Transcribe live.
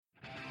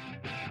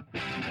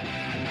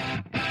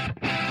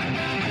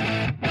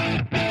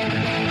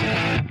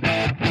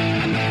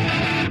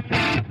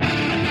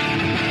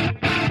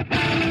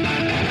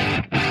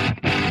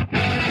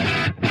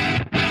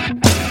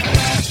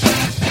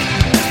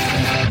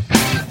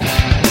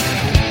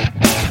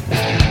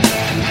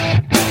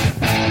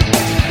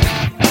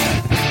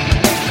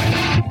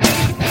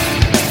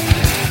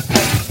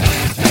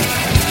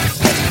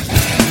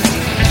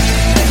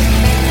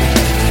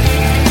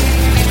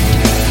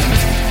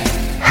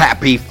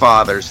Happy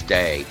Father's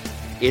Day.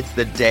 It's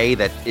the day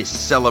that is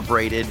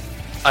celebrated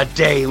a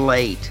day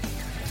late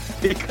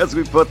because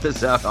we put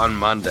this out on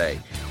Monday.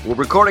 We're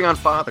recording on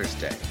Father's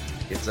Day.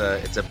 It's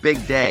a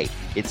big day.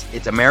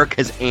 It's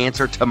America's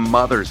answer to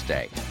Mother's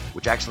Day,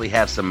 which actually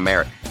has some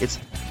merit.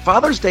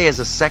 Father's Day is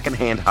a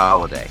second-hand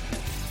holiday.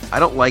 I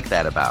don't like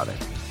that about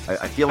it.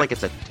 I feel like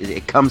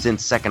it comes in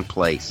second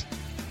place.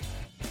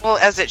 Well,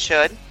 as it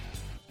should.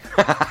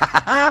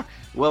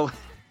 Well,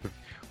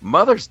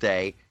 Mother's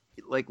Day,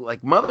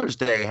 like Mother's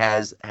Day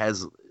has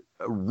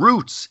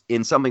roots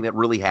in something that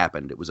really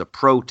happened. It was a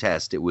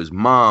protest. It was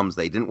moms.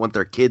 They didn't want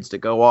their kids to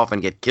go off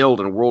and get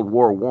killed in World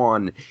War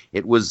I.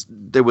 It was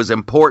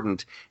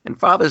important. And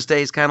Father's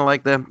Day is kind of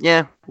like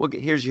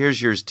here's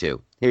yours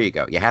too. Here you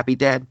go. You happy,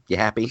 Dad? You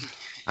happy?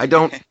 I'm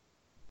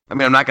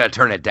not going to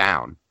turn it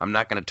down. I'm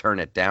not going to turn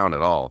it down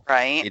at all.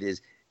 Right.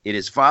 It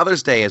is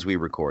Father's Day as we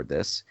record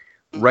this.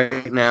 Mm-hmm.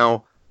 Right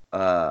now,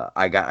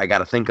 I got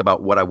to think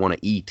about what I want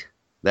to eat.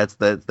 That's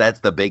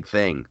the big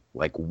thing.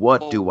 Like,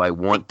 what do I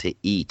want to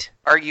eat?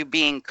 Are you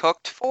being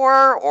cooked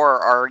for, or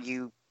are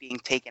you being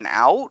taken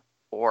out,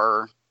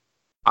 or?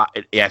 I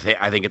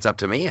think it's up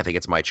to me. I think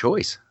it's my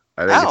choice.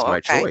 I think it's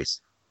my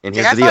choice. And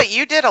here's I the deal. thought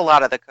you did a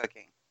lot of the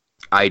cooking.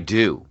 I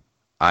do.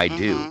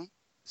 Mm-hmm.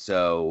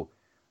 So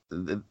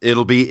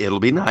it'll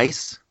be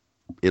nice.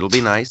 It'll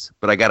be nice,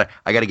 but I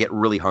gotta get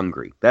really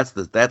hungry. That's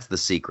the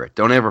secret.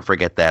 Don't ever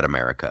forget that,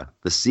 America.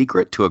 The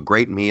secret to a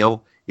great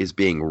meal is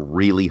being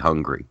really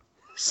hungry.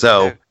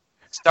 So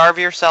starve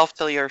yourself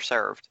till you're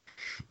served.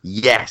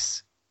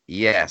 Yes.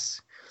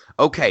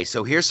 Okay,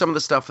 so here's some of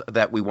the stuff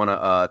that we want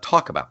to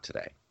talk about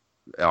today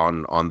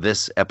on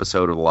this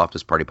episode of the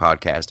Loftus Party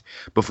Podcast.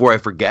 Before I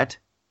forget,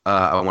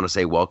 I want to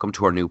say welcome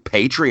to our new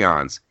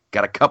Patreons.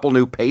 Got a couple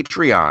new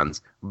Patreons.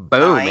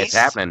 Boom, Nice. It's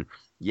happening.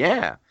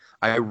 Yeah,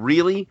 I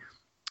really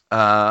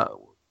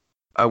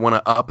I want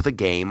to up the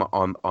game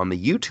on the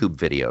YouTube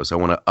videos. I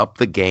want to up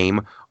the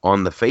game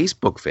on the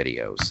Facebook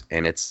videos.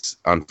 And it's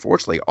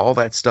unfortunately all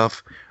that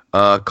stuff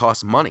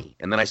costs money.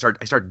 And then I start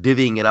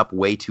divvying it up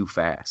way too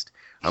fast.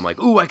 I'm like,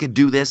 ooh, I could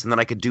do this, and then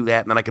I could do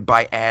that, and then I could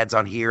buy ads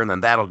on here, and then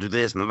that'll do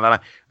this, and then I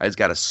just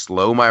got to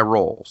slow my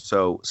roll.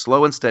 So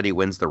slow and steady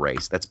wins the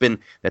race. That's been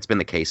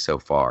the case so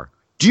far.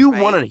 Do you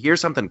want to hear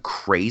something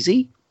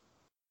crazy?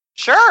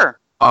 Sure.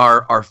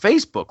 Our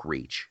Facebook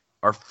reach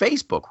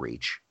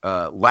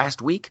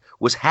last week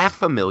was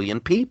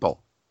 500,000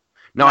 people.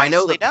 Now Nicely I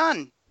know that,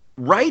 done.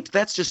 right?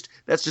 That's just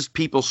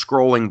people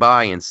scrolling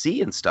by and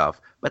seeing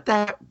stuff. But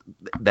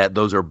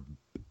those are,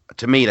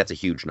 to me, that's a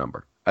huge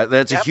number.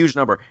 That's a huge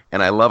number,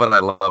 and I love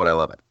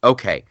it.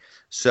 Okay,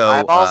 so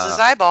Eyeballs is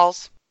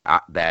eyeballs.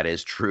 That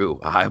is true.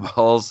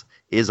 Eyeballs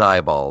is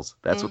eyeballs.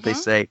 That's what they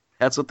say.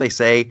 That's what they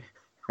say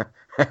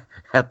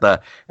at the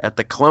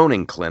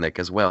cloning clinic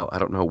as well. I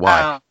don't know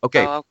why.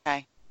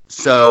 Okay.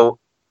 So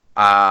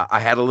I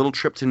had a little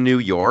trip to New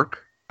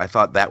York. I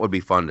thought that would be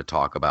fun to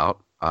talk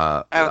about.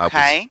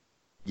 Okay.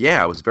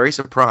 I was very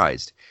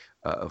surprised.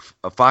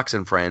 Fox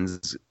and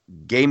Friends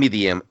gave me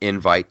the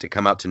invite to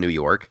come out to New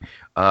York,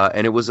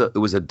 and it was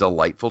a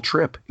delightful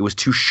trip. It was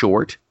too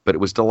short, but it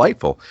was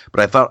delightful.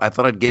 But I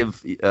thought I'd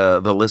give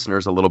the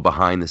listeners a little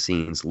behind the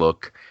scenes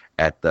look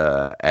at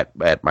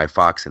my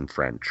Fox and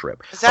Friend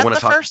trip. Is that the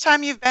first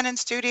time you've been in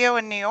studio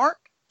in New York?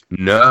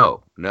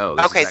 No.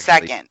 Okay,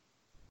 second.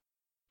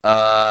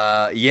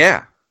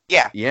 Yeah.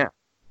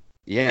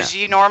 Because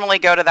you normally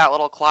go to that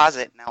little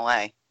closet in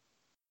L.A.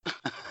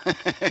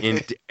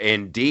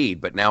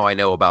 Indeed, but now I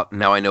know about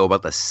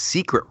the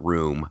secret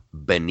room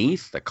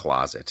beneath the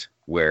closet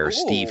where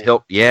Steve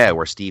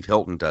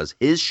Hilton does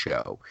his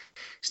show.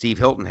 Steve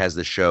Hilton has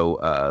the show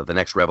The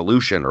Next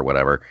Revolution or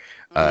whatever,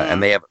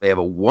 and they have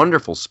a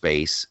wonderful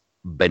space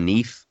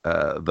beneath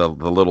the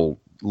little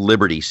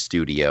Liberty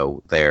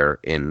studio there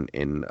in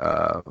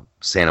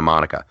Santa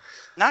Monica.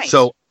 Nice.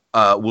 So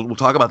we'll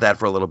talk about that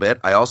for a little bit.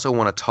 I also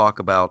want to talk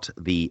about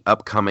the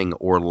upcoming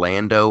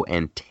Orlando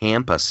and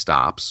Tampa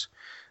stops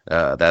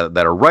that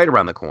are right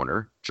around the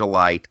corner,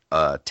 July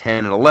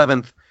 10 and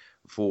 11th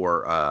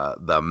for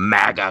the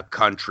MAGA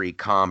country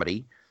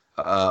comedy.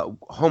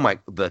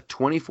 The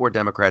 24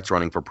 Democrats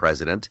running for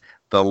president.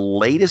 The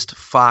latest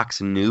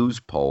Fox News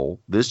poll,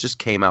 this just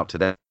came out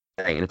today,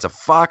 and it's a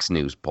Fox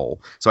News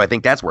poll, so I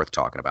think that's worth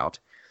talking about.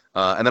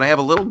 And then I have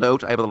a little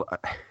note. I have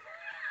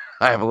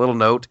a little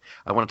note.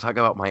 I want to talk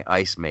about my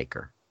ice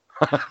maker.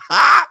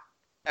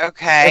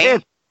 Okay.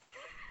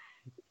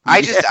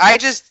 I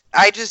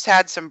just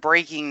had some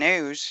breaking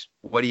news.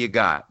 What do you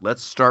got?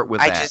 Let's start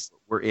with that.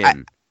 We're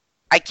in.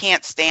 I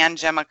can't stand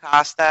Jim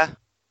Acosta.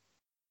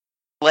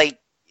 Like,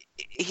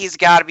 he's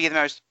got to be the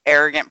most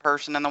arrogant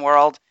person in the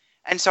world.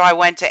 And so I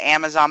went to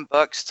Amazon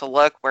Books to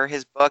look where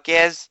his book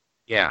is.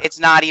 Yeah. It's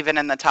not even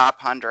in the top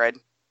 100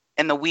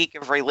 in the week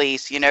of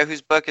release. You know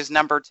whose book is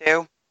number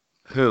 2?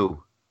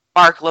 Who?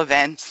 Mark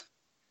Levin's.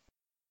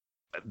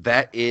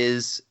 That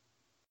gives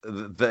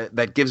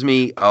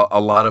me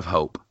a lot of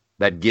hope.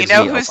 That gives me a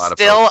lot of hope. You know who's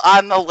still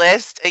on the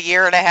list a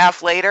year and a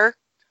half later?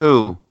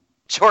 Who?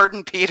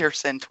 Jordan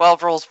Peterson,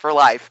 12 Rules for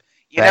Life.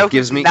 You That know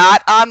gives who's me-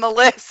 not on the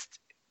list?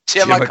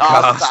 Jim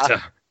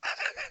Acosta.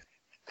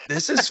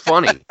 This is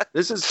funny.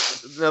 This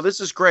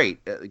is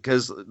great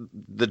because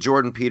the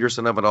Jordan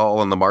Peterson of it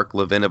all and the Mark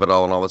Levin of it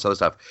all and all this other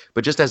stuff.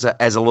 But just as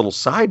a little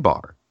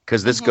sidebar,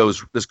 because this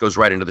goes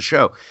right into the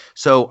show.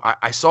 So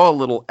I saw a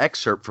little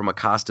excerpt from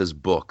Acosta's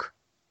book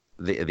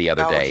the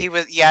other day. He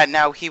was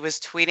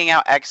tweeting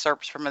out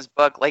excerpts from his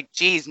book. Like,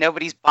 geez,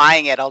 nobody's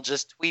buying it. I'll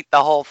just tweet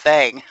the whole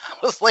thing. I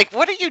was like,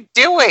 what are you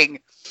doing?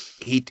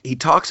 He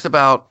talks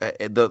about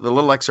the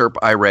little excerpt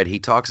I read. He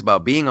talks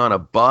about being on a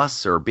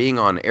bus or being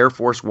on Air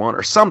Force One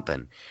or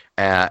something,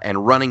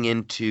 and running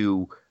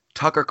into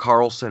Tucker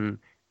Carlson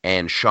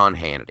and Sean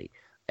Hannity,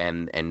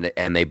 and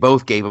they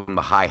both gave him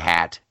the high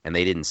hat, and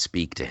they didn't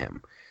speak to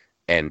him,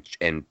 and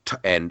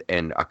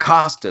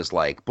Acosta's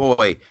like,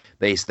 boy,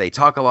 they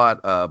talk a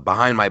lot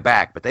behind my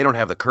back, but they don't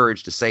have the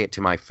courage to say it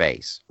to my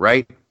face,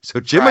 right? So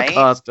Jim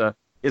Acosta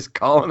is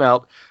calling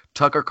out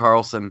Tucker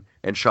Carlson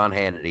and Sean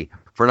Hannity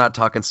for not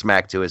talking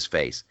smack to his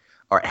face.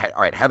 All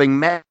right. Having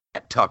met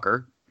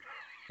Tucker,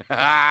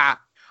 I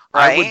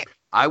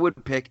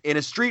would pick in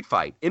a street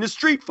fight.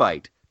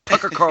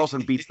 Tucker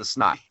Carlson beats the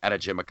snot out of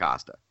Jim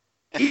Acosta,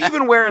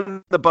 even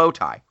wearing the bow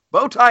tie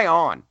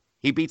on.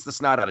 He beats the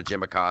snot out of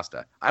Jim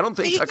Acosta. I don't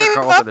think Tucker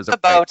Carlson is a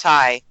bow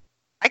tie.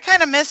 I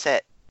kind of miss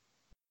it.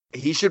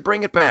 He should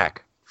bring it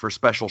back for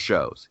special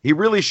shows. He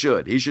really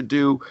should. He should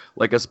do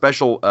like a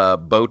special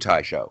bow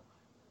tie show.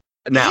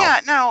 Now, yeah,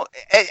 no,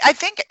 I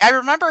think I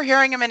remember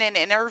hearing him in an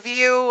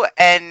interview,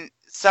 and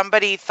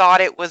somebody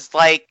thought it was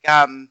like,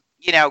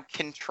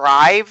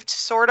 contrived,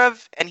 sort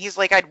of. And he's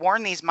like, I'd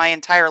worn these my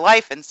entire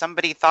life, and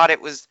somebody thought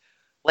it was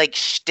like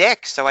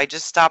shtick, so I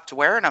just stopped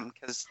wearing them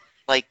because,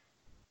 like,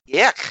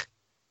 yuck.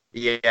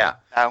 Yeah.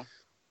 So.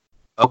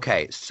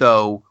 Okay,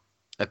 so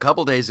a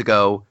couple days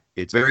ago,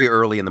 it's very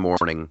early in the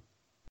morning,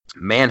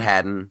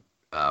 Manhattan,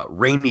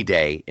 rainy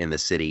day in the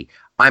city.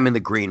 I'm in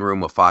the green room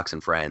with Fox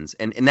and Friends,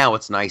 and now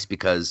it's nice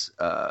because,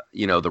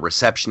 the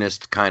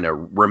receptionist kind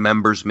of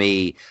remembers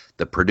me,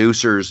 the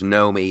producers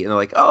know me, and they're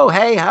like, oh,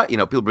 hey, how,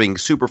 people being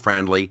super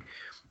friendly.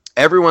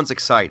 Everyone's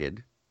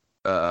excited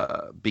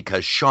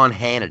because Sean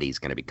Hannity's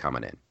going to be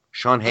coming in.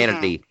 Sean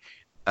Hannity,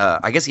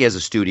 I guess he has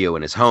a studio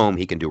in his home.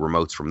 He can do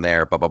remotes from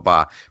there, blah, blah,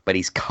 blah. But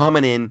he's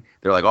coming in.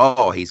 They're like,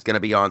 oh, he's going to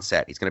be on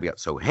set.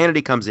 So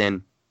Hannity comes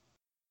in,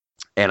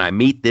 and I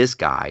meet this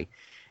guy,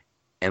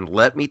 and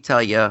let me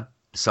tell you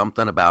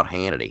something about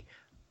Hannity.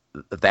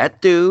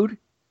 That dude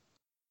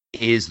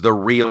is the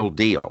real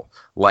deal.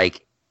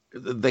 Like,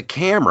 the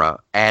camera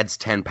adds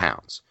 10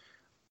 pounds.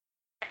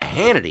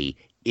 Hannity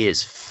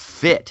is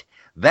fit.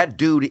 That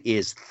dude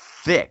is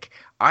thick.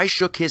 I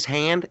shook his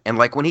hand, and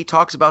like when he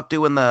talks about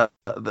doing the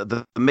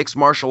mixed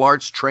martial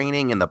arts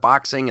training and the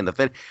boxing and the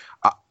fit,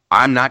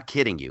 I'm not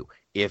kidding you.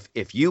 If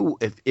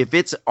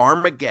it's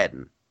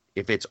Armageddon,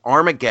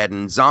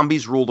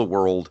 zombies rule the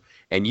world,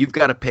 and you've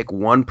got to pick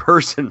one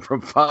person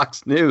from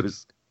Fox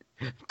News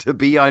to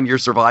be on your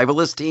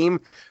survivalist team,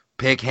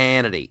 pick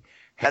Hannity.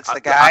 That's the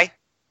guy?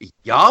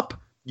 Yup.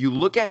 You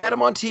look at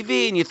him on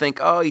TV and you think,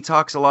 oh, he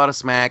talks a lot of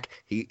smack.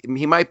 He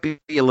might be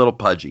a little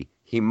pudgy.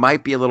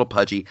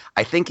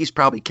 I think he's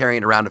probably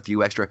carrying around a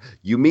few extra.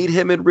 You meet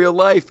him in real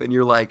life and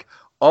you're like,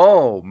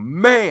 oh,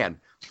 man.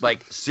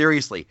 Like,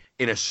 seriously,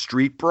 in a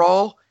street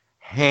brawl,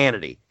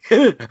 Hannity.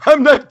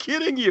 I'm not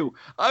kidding you.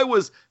 I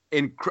was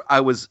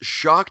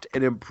shocked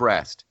and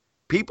impressed.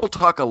 People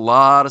talk a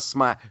lot of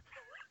smack.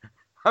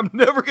 I'm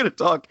never going to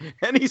talk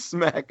any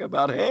smack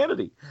about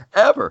Hannity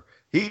ever.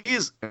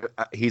 He's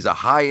a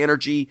high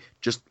energy,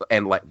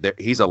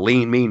 he's a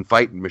lean, mean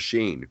fighting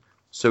machine.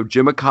 So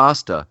Jim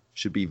Acosta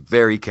should be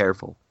very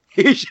careful.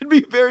 He should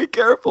be very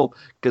careful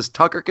because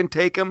Tucker can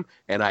take him,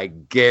 and I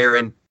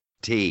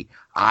guarantee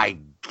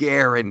Hannity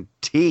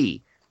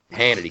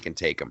can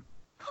take him.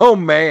 Oh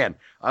man,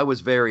 I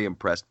was very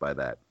impressed by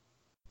that.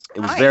 It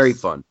was very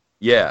fun.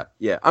 Yeah.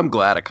 I'm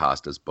glad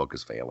Acosta's book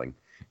is failing,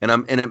 and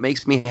it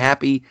makes me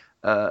happy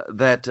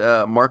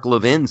that Mark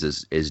Levin's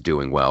is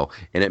doing well,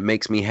 and it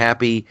makes me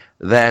happy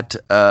that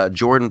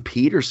Jordan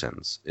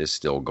Peterson's is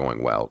still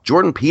going well.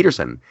 Jordan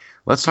Peterson,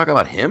 let's talk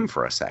about him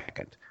for a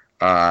second,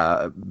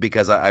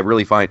 because I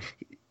really find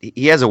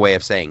he has a way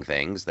of saying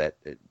things that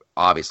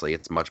obviously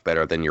it's much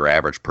better than your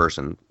average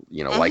person,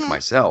 like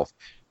myself.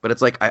 But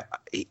it's like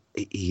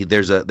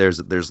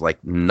there's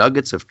like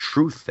nuggets of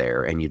truth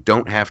there, and you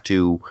don't have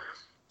to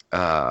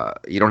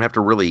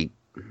really.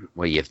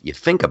 Well, you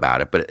think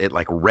about it, but it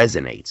like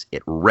resonates.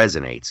 It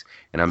resonates,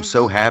 and I'm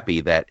so happy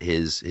that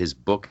his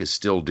book is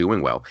still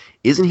doing well.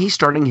 Isn't he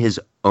starting his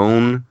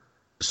own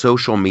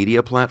social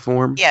media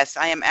platform? Yes,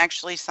 I am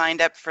actually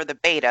signed up for the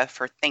beta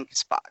for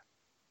ThinkSpot.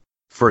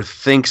 For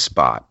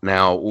ThinkSpot.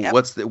 Now, Yep.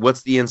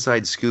 what's the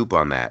inside scoop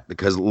on that?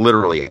 Because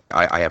literally,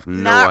 I have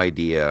no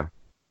idea.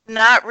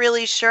 Not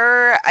really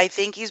sure. I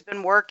think he's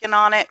been working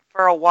on it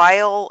for a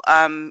while.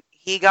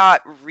 He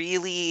got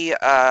really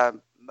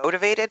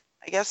motivated,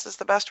 I guess is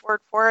the best word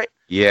for it.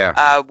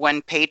 Yeah.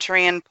 When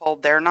Patreon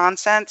pulled their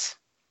nonsense.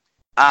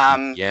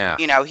 Yeah.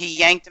 He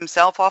yanked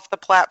himself off the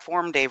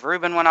platform. Dave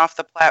Rubin went off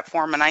the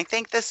platform. And I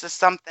think this is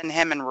something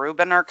him and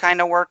Rubin are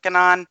kind of working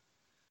on.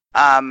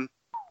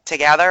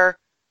 together.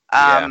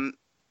 Yeah.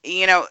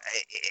 You know,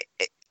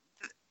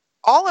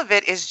 all of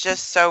it is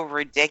just so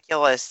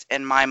ridiculous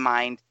in my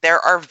mind. There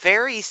are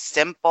very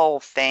simple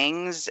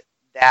things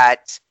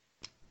that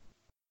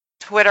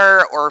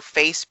Twitter or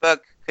Facebook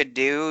could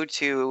do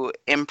to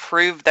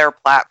improve their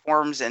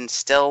platforms and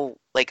still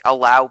like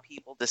allow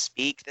people to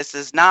speak. This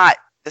is not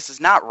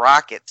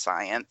rocket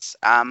science.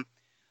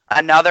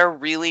 Another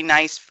really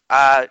nice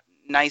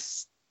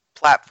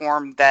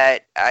platform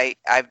that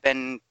I've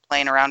been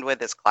playing around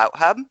with is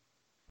CloutHub.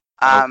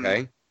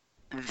 Okay.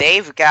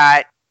 They've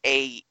got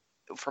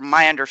from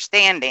my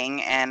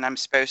understanding, and I'm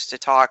supposed to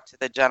talk to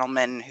the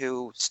gentleman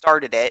who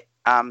started it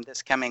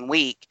this coming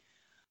week,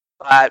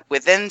 but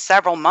within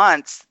several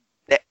months,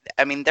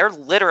 they're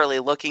literally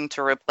looking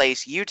to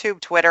replace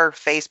YouTube, Twitter,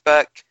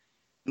 Facebook,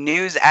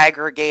 news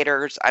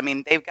aggregators. I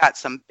mean, they've got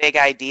some big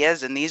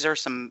ideas, and these are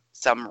some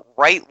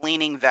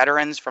right-leaning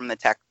veterans from the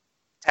tech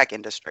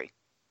industry.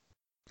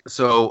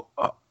 So,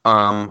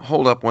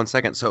 hold up one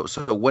second. So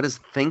what is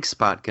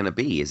ThinkSpot going to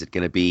be? Is it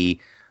going to be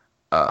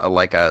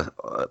like a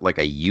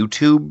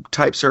YouTube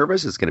type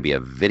service? It's going to be a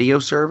video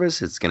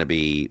service? It's going to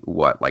be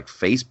what, like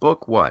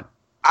Facebook? What?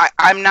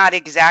 I'm not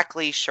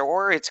exactly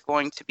sure. It's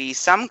going to be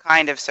some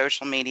kind of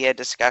social media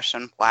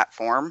discussion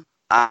platform.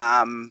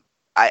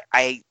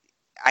 I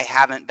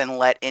haven't been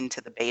let into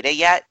the beta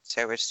yet,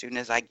 so as soon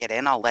as I get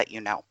in, I'll let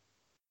you know.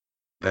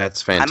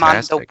 That's fantastic. I'm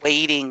on the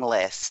waiting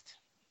list.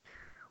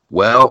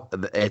 Well,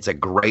 it's a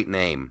great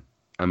name.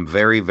 I'm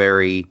very,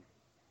 very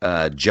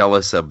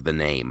jealous of the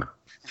name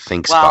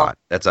ThinkSpot.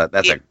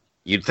 Well,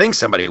 you'd think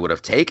somebody would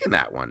have taken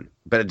that one,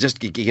 but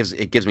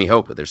it gives me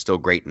hope that there's still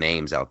great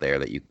names out there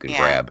that you can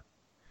grab.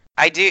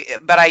 I do,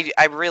 but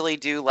I really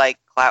do like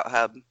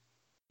CloutHub.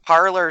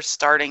 Parler's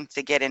starting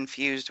to get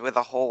infused with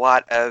a whole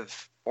lot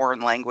of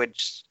foreign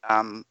language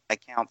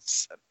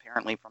accounts,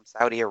 apparently from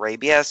Saudi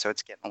Arabia, so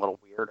it's getting a little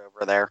weird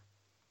over there.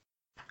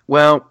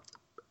 Well,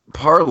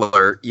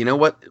 Parler, you know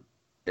what?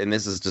 And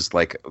this is just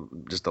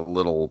a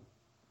little.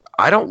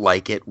 I don't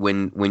like it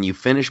when you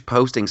finish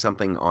posting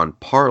something on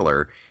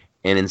Parler,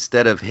 and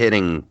instead of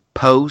hitting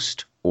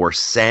post or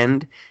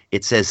send,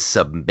 it says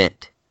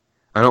submit.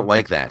 I don't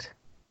like that.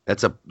 I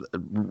don't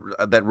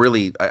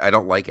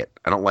like it.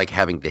 I don't like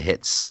having to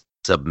hit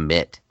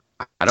submit.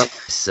 I don't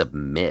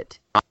submit.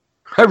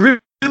 I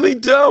really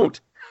don't.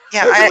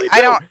 Yeah,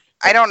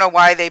 I don't know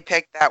why they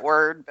picked that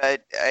word,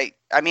 but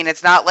I mean,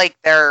 it's not like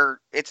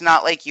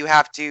you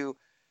have to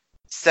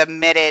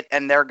submit it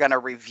and they're going to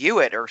review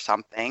it or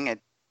something.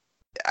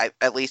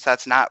 At least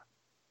that's not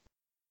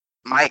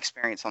my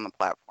experience on the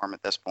platform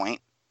at this point.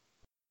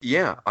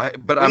 Yeah,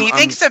 when you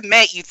think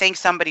submit, you think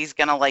somebody's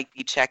going to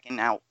be checking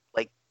out.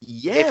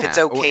 If it's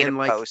okay to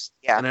post,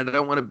 and I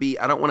don't want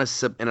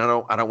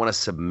to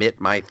submit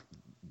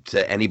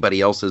to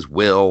anybody else's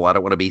will. I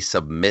don't want to be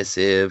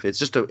submissive. It's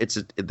just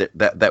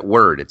that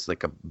word. It's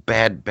like a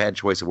bad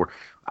choice of word.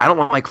 I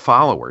don't like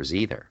followers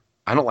either.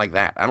 I don't like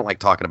that. I don't like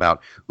talking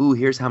about,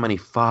 here's how many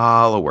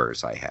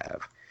followers I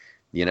have.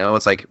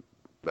 It's like,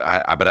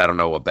 but I don't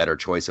know a better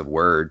choice of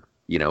word,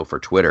 for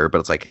Twitter. But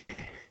it's like,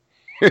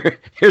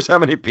 here's how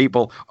many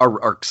people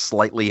are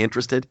slightly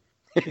interested.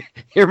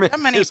 How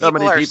many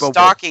people are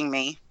stalking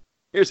me?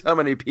 Here's how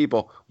many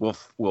people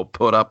will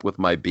put up with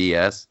my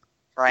BS.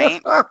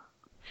 Right.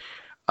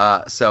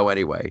 So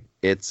anyway,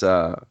 it's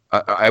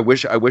I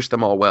wish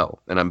them all well,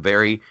 and I'm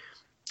very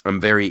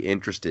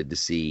interested to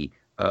see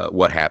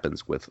what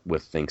happens with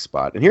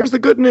ThinkSpot. And here's the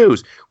good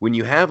news: when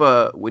you have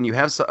a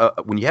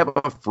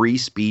free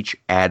speech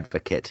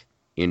advocate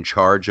in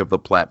charge of the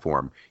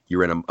platform,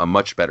 you're in a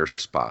much better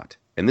spot.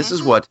 And this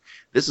is what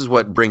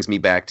brings me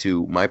back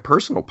to my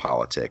personal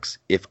politics.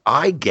 If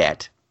I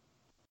get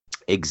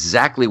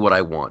exactly what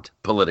I want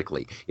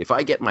politically, if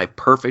I get my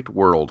perfect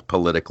world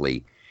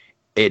politically,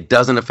 it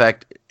doesn't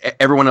affect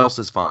everyone else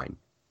is fine.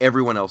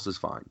 Everyone else is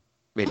fine.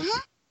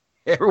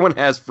 Everyone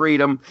has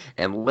freedom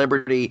and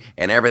liberty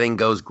and everything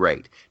goes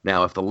great.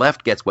 Now, if the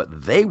left gets what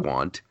they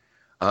want,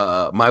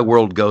 my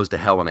world goes to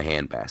hell in a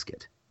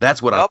handbasket.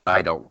 That's what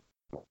I don't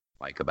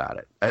like about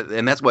it.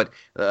 And that's what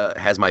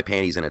has my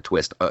panties in a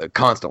twist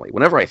constantly.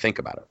 Whenever I think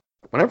about it.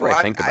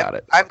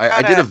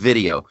 I did a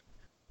video.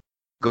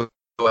 Go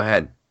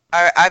ahead.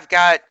 I've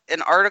got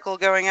an article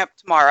going up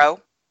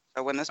tomorrow.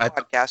 So when this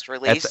podcast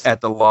releases.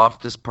 At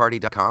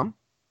theloftusparty.com?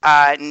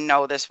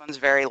 No, this one's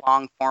very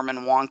long form and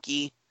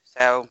wonky.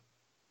 So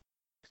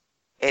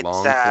it's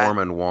long form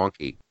and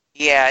wonky.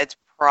 Yeah, it's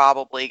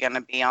probably going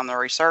to be on the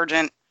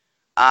Resurgent.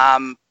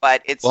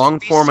 But it's long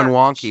form and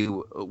wonky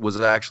was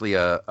actually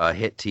a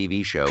hit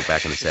TV show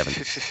back in the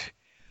 70s.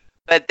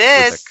 But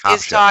this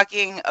is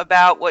talking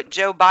about what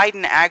Joe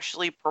Biden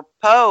actually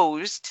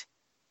proposed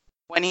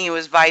when he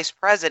was vice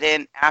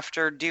president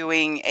after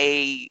doing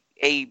a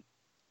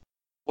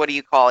what do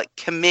you call it,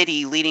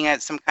 committee, leading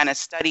at some kind of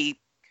study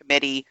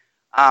committee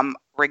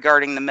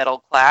regarding the middle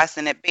class.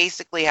 And it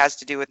basically has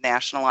to do with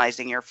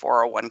nationalizing your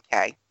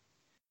 401k.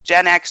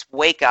 Gen X,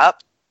 wake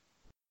up.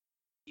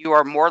 You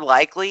are more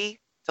likely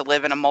to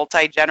live in a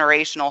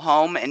multi-generational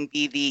home and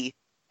be the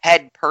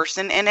head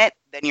person in it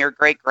than your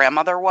great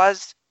grandmother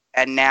was,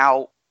 and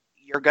now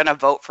you're going to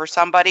vote for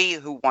somebody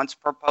who once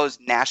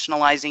proposed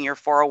nationalizing your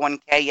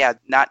 401k. Yeah,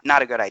 not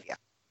a good idea.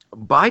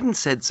 Biden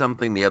said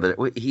something the other.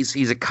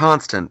 He's a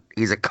constant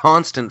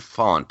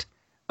font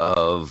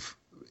of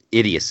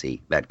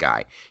idiocy. That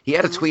guy. He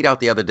had a tweet out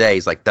the other day.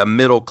 He's like, "The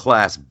middle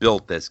class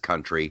built this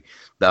country.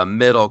 The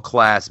middle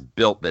class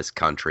built this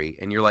country."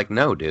 And you're like,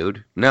 "No,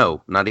 dude.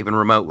 No, not even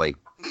remotely.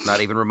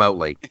 Not even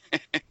remotely."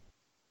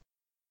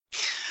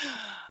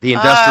 The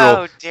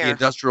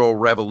industrial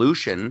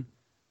revolution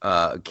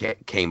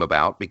came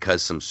about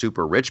because some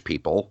super rich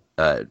people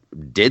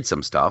did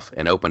some stuff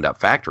and opened up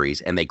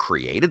factories, and they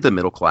created the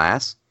middle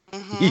class.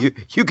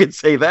 Mm-hmm. You could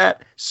say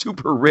that.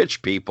 Super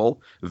rich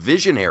people,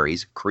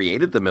 visionaries,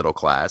 created the middle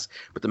class,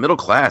 but the middle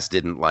class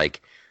didn't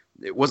like.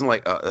 It wasn't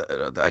like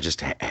I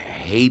just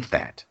hate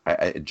that.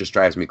 It just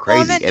drives me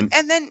crazy. Well,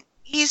 and then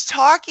he's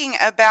talking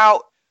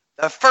about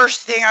the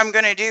first thing I'm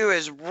going to do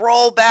is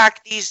roll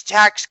back these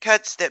tax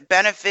cuts that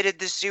benefited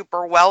the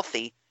super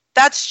wealthy.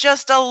 That's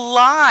just a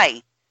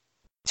lie.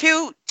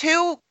 Two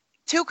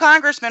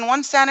congressmen,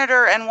 one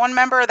senator, and one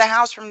member of the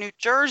House from New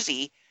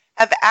Jersey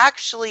have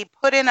actually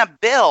put in a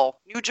bill.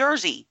 New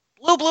Jersey,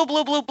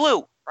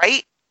 blue,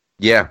 right?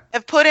 Yeah.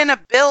 Have put in a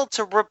bill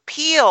to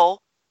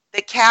repeal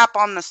the cap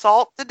on the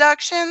SALT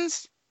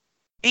deductions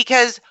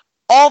because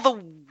all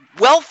the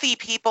wealthy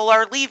people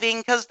are leaving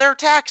because their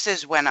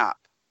taxes went up.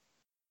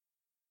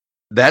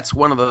 That's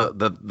one of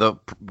the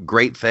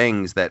great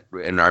things that,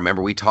 and I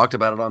remember we talked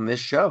about it on this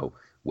show,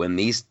 when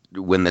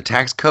the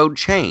tax code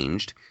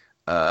changed,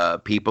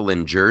 people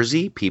in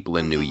Jersey, people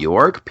in New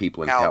York,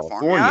 people in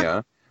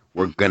California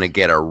were going to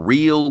get a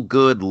real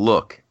good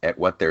look at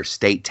what their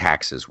state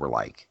taxes were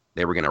like.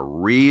 They were going to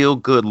real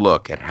good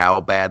look at how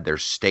bad their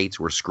states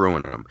were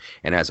screwing them.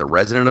 And as a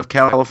resident of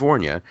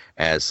California,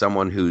 as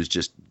someone who's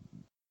just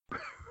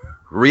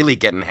really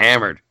getting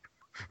hammered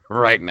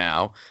right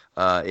now,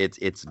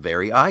 it's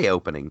very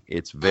eye-opening.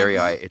 It's very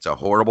it's a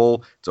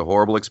horrible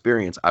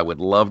experience. I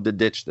would love to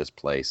ditch this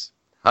place.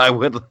 I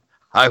would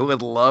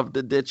love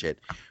to ditch it.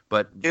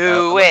 But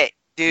do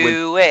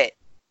it.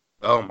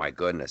 Oh my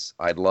goodness,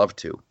 I'd love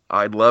to.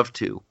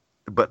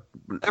 But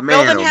they're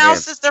building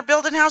houses. They're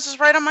building houses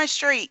right on my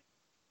street.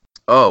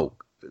 Oh,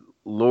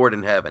 Lord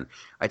in heaven!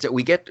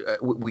 We get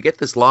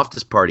this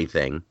Loftus Party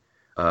thing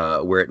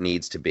where it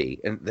needs to be,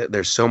 and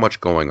there's so much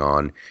going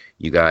on,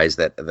 you guys,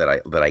 that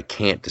I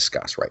can't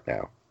discuss right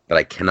now. That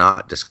I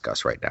cannot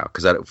discuss right now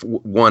because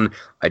one,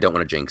 I don't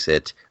want to jinx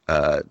it.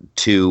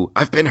 Two,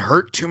 I've been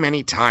hurt too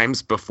many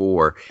times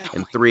before,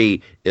 and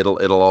three,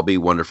 it'll all be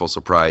wonderful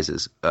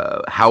surprises.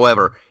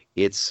 However,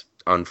 it's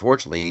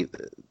unfortunately.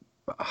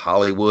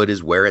 Hollywood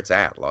is where it's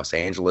at. Los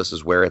Angeles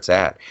is where it's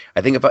at.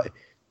 I think if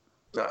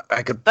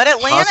I could. But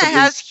Atlanta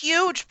has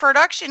huge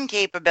production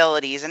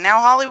capabilities, and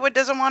now Hollywood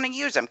doesn't want to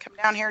use them. Come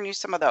down here and use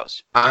some of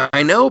those.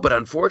 I know, but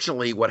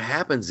unfortunately, what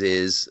happens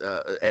is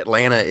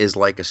Atlanta is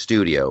like a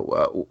studio.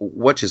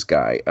 What's his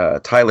guy?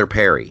 Tyler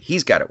Perry.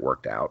 He's got it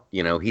worked out.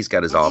 You know, he's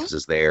got his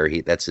offices there.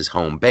 That's his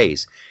home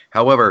base.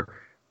 However,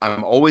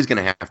 I'm always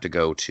going to have to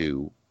go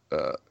to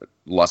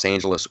Los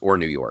Angeles or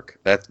New York.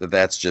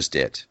 That's just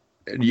it.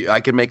 I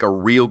could make a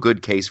real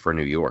good case for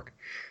New York.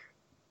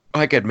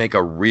 I could make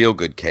a real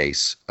good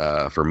case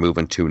for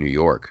moving to New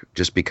York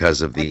just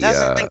because of the. It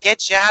doesn't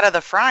get you out of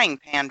the frying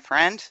pan,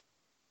 friend.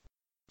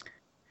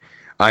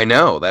 I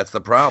know that's the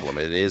problem.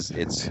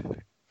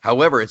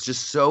 However, it's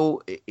just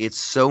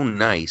so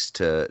nice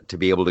to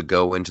be able to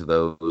go into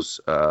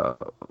those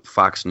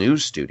Fox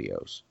News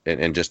studios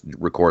and just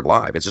record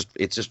live. It's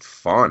just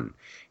fun.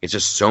 It's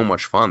just so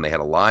much fun. They had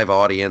a live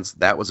audience.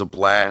 That was a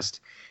blast.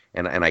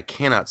 And I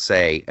cannot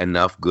say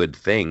enough good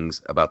things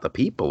about the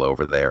people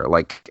over there.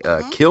 Like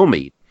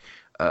Kilmeade.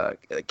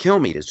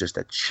 Kilmeade is just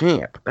a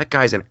champ. That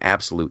guy's an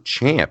absolute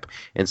champ.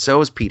 And so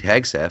is Pete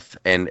Hegseth.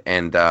 And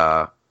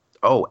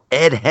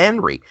Ed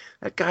Henry.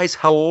 That guy's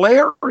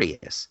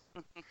hilarious.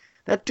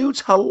 That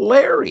dude's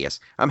hilarious.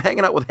 I'm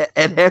hanging out with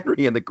Ed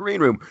Henry in the green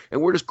room,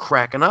 and we're just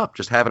cracking up,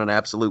 just having an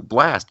absolute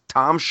blast.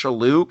 Tom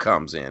Shalhoub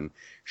comes in.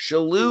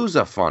 Shalhoub's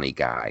a funny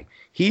guy.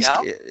 He's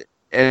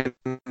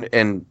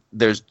and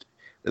there's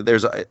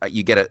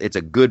it's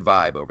a good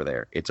vibe over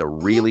there. It's a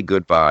really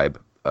good vibe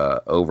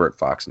over at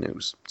Fox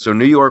News. So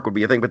New York would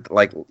be a thing, but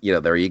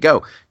there you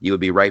go. You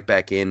would be right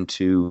back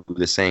into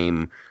the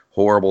same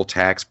horrible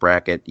tax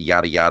bracket,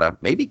 yada yada.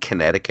 Maybe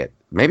Connecticut.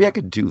 Maybe I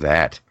could do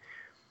that.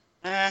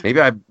 Maybe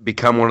I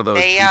become one of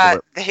those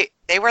people.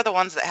 They were the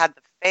ones that had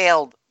the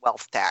failed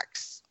wealth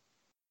tax.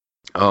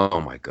 Oh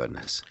my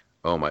goodness.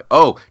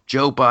 Oh,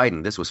 Joe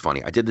Biden. This was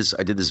funny. I did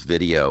this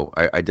video.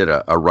 I did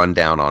a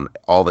rundown on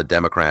all the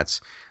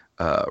Democrats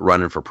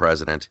running for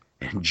president.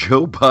 And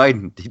Joe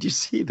Biden, did you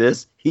see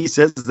this? He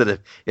says that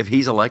if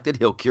he's elected,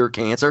 he'll cure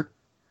cancer.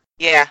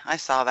 Yeah, I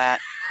saw that.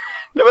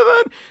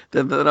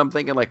 Then I'm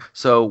thinking, like,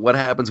 so what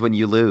happens when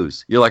you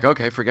lose? You're like,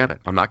 okay, forget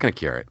it. I'm not going to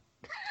cure it.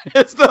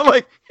 It's not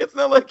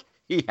like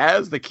he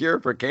has the cure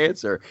for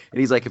cancer. And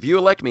he's like, if you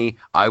elect me,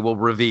 I will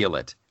reveal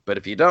it. But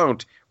if you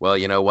don't, well,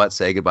 you know what?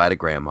 Say goodbye to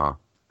grandma.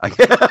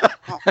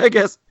 I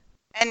guess.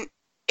 And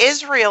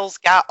Israel's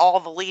got all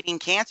the leading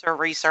cancer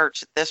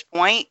research at this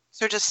point,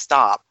 so just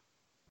stop.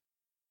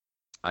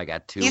 I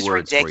got two He's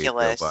words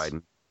ridiculous. for you, Joe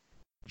Biden.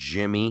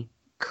 Jimmy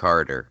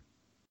Carter.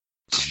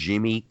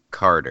 Jimmy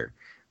Carter.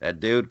 That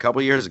dude, a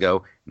couple years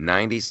ago,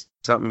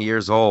 90-something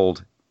years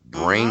old,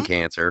 brain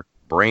cancer.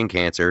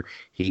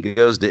 He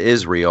goes to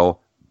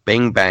Israel,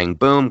 bing, bang,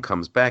 boom,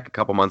 comes back a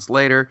couple months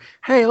later.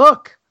 Hey,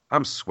 look,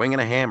 I'm swinging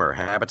a hammer.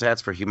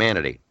 Habitats for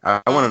Humanity.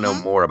 I want to know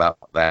more about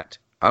that.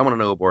 I want to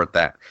know more about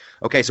that.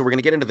 Okay, so we're going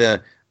to get into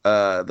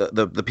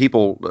the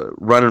people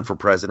running for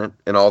president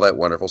and all that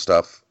wonderful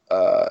stuff.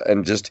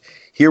 And just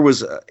here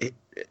was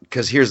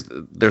because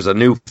there's a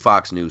new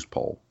Fox News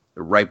poll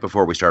right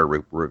before we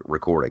started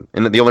recording,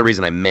 and the only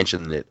reason I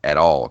mentioned it at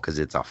all because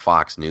it's a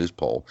Fox News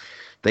poll.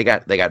 They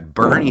got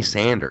Bernie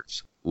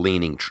Sanders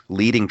leading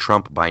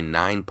Trump by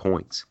 9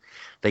 points.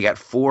 They got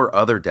 4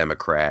 other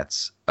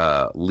Democrats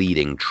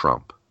leading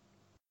Trump.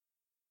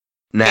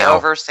 Now,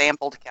 they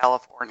oversampled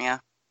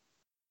California.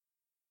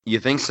 You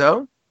think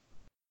so?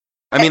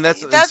 I mean,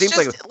 that's it seems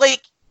just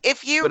like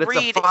if you but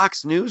read it's a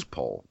Fox News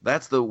poll.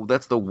 That's the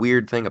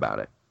weird thing about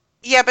it.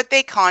 Yeah, but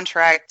they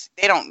contract.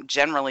 They don't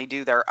generally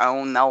do their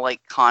own. They'll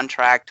like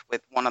contract with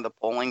one of the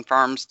polling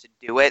firms to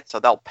do it, so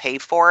they'll pay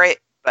for it.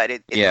 But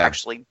it's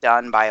actually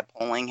done by a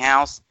polling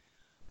house.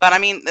 But I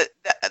mean,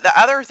 the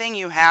other thing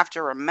you have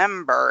to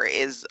remember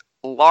is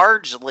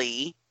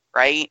largely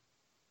right.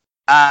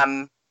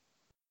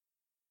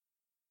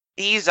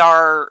 These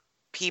are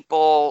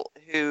people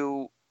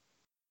who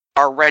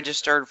are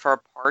registered for a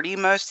party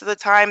most of the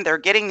time. They're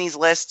getting these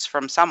lists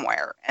from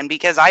somewhere, and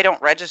because I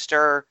don't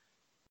register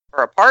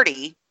for a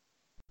party,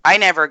 I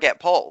never get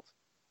polled.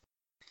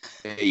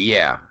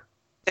 Yeah.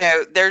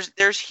 So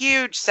there's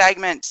huge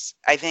segments,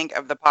 I think,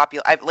 of the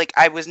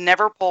I was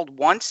never polled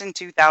once in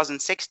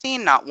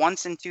 2016, not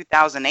once in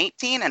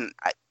 2018, and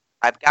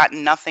I've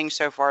gotten nothing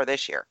so far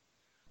this year.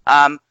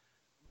 But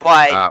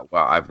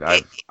well, I've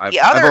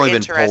only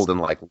been polled in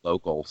like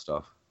local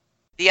stuff.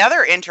 The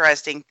other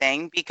interesting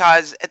thing,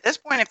 because at this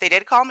point, if they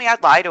did call me,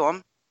 I'd lie to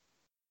them.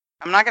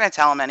 I'm not going to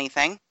tell them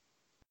anything.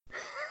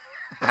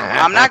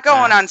 I'm not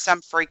going on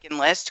some freaking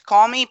list.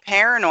 Call me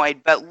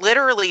paranoid, but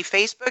literally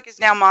Facebook is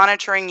now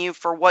monitoring you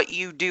for what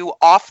you do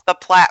off the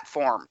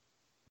platform.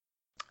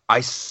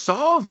 I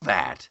saw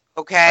that.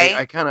 Okay.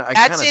 I kind of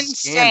insane.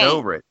 Scanned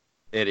over it.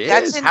 It is?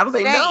 That's How do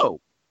they know?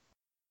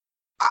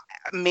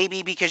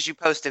 Maybe because you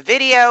post a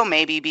video,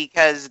 maybe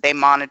because they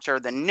monitor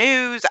the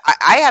news.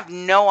 I have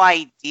no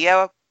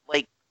idea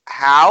like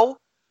how.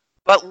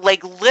 But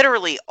like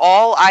literally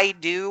all I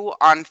do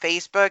on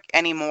Facebook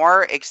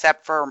anymore,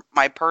 except for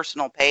my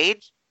personal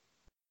page,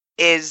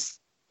 is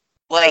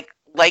like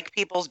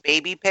people's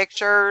baby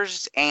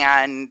pictures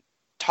and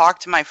talk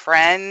to my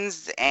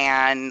friends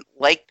and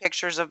like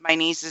pictures of my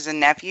nieces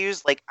and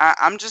nephews. Like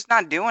I'm just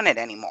not doing it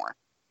anymore.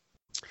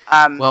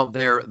 Well,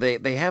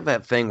 they have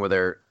that thing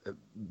where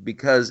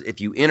because if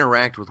you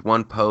interact with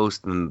one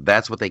post, then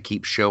that's what they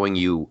keep showing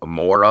you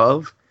more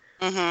of.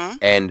 Mm-hmm.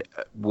 And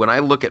when I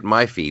look at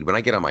my feed, when I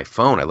get on my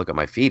phone, I look at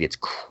my feed, it's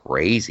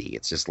crazy.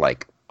 It's just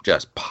like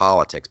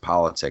politics.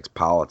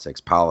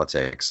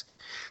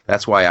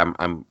 That's why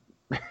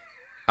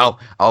I'll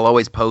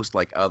always post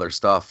like other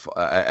stuff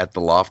at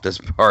the Loftus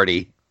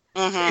Party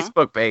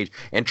Facebook page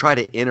and try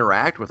to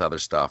interact with other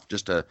stuff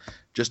just to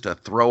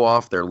throw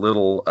off their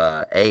little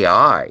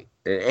AI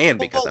and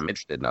because I'm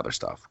interested in other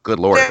stuff. Good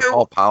Lord, it's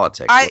all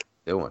politics. What are you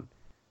doing?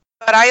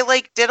 But I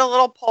did a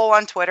little poll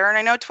on Twitter, and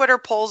I know Twitter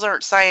polls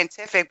aren't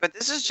scientific, but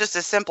this is just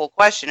a simple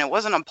question. It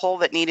wasn't a poll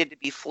that needed to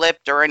be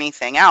flipped or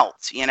anything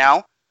else, you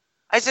know?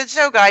 I said,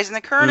 so guys, in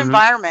the current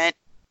environment,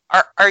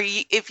 are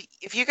you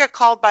if you get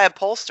called by a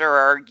pollster,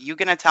 are you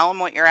going to tell them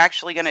what you're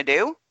actually going to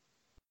do?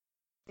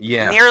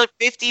 Yeah. Nearly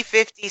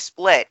 50-50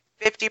 split.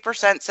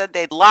 50% said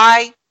they'd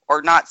lie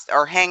or not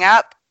or hang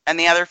up, and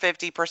the other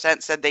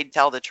 50% said they'd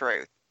tell the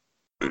truth.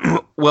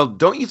 Well,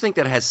 don't you think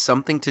that has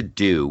something to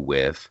do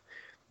with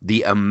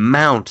the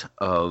amount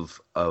of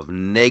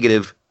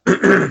negative?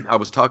 I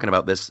was talking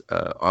about this.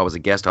 I was a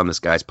guest on this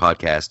guy's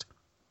podcast,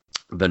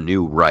 The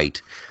New Right,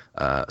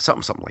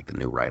 something like The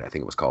New Right, I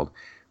think it was called.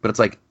 But it's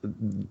like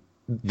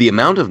the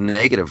amount of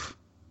negative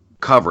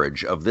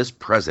coverage of this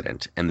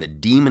president and the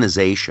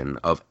demonization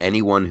of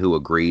anyone who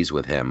agrees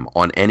with him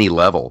on any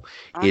level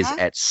is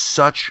at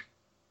such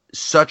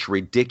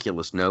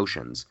ridiculous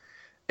notions.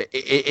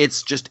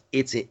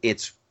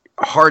 It's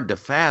hard to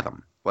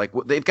fathom. Like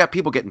they've got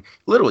people getting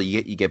literally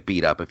you get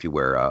beat up if you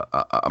wear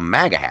a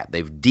MAGA hat.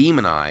 They've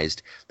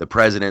demonized the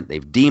president.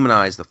 They've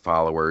demonized the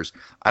followers.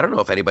 I don't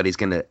know if anybody's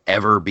going to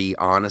ever be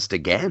honest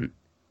again.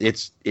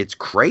 It's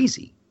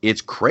crazy.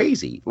 It's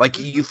crazy. Like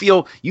you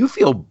feel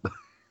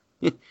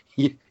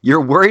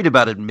you're worried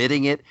about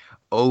admitting it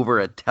over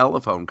a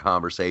telephone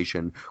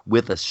conversation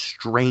with a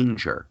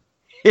stranger.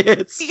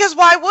 Because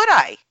why would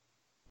I?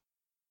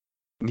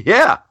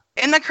 Yeah.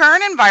 In the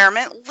current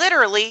environment,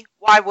 literally,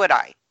 why would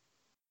I?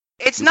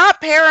 It's not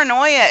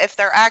paranoia if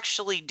they're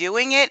actually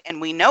doing it, and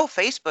we know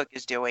Facebook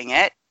is doing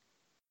it.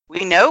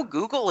 We know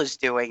Google is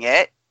doing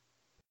it.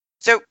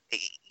 So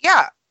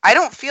yeah, I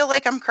don't feel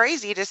like I'm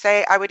crazy to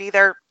say I would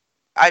either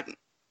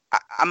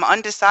I'm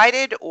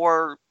undecided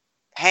or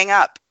hang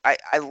up. I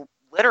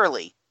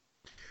literally.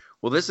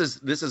 Well, this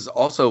is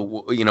also,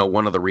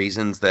 one of the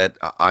reasons that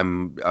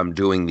I'm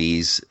doing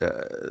these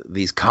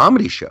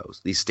comedy shows,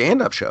 these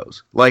stand-up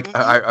shows. Like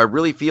Mm-hmm. I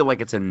really feel like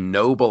it's a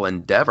noble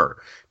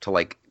endeavor to,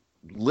 like,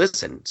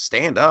 listen,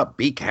 stand up,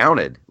 be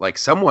counted. Like,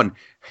 someone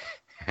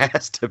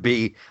has to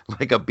be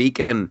like a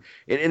beacon,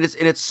 and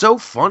it's so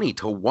funny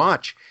to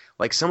watch.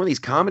 Like, some of these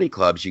comedy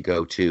clubs you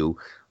go to,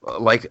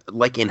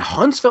 like in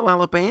Huntsville,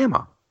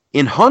 Alabama.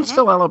 In Mm-hmm.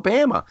 Huntsville,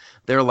 Alabama,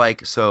 they're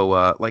like,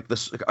 so like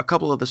this, a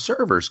couple of the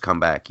servers come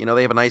back.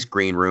 They have a nice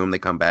green room. They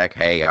come back.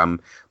 Hey,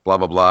 I'm blah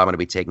blah blah. I'm going to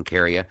be taking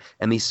care of you.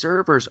 And these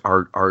servers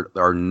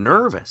are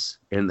nervous,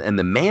 and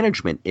the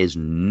management is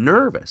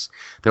nervous.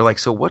 They're like,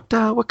 so what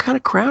kind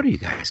of crowd are you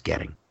guys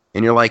getting?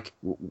 And you're like,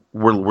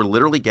 we're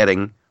literally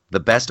getting the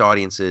best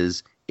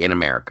audiences in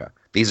America.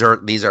 These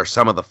are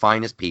some of the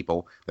finest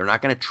people. They're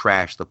not going to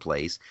trash the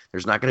place.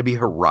 There's not going to be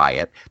a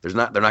riot. They're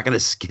not going to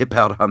skip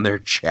out on their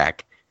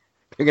check.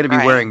 They're going to be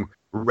Right. wearing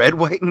red,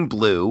 white, and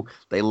blue.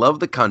 They love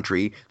the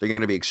country. They're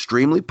going to be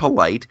extremely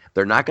polite.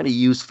 They're not going to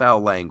use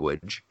foul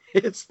language.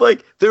 It's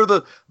like they're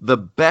the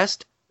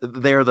best.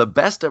 They're the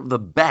best of the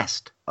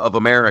best of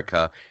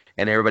America,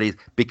 and everybody,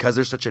 because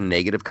there's such a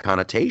negative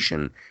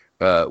connotation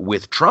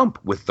with Trump,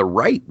 with the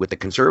right, with the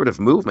conservative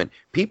movement.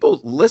 People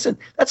listen.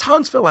 That's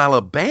Huntsville,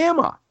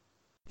 Alabama,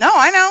 No,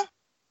 I know.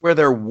 where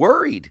they're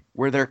worried,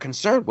 where they're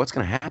concerned. What's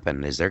going to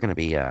happen? Is there going to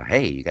be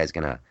hey, you guys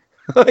going to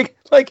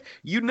like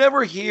you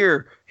never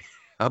hear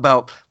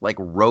about, like,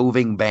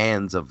 roving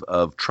bands of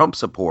Trump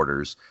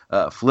supporters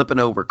flipping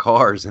over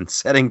cars and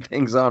setting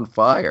things on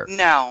fire.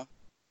 No.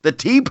 The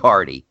Tea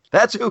Party.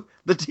 That's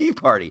the Tea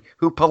Party,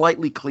 who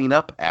politely clean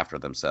up after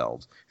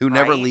themselves, who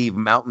never Right. leave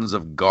mountains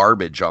of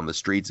garbage on the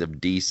streets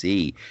of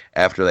D.C.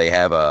 after they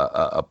have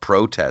a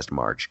protest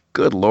march.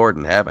 Good Lord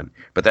in heaven.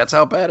 But that's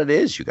how bad it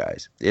is, you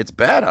guys. It's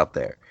bad out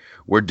there.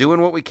 We're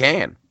doing what we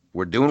can.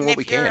 We're doing And what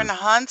we if you're can. in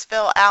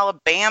Huntsville,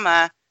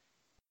 Alabama,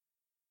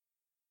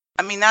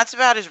 I mean, that's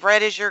about as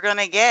red as you're going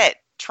to get.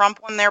 Trump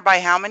won there by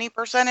how many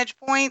percentage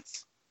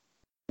points?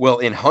 Well,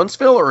 in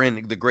Huntsville or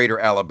in the greater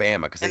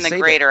Alabama? Because In the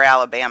greater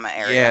Alabama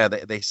area. Yeah,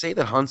 they say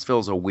that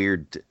Huntsville's a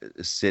weird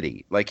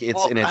city. Like, it's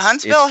Well, and it's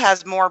Huntsville it's,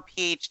 has more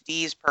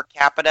PhDs per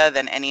capita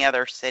than any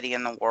other city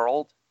in the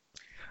world.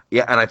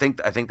 yeah, and I think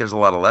there's a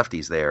lot of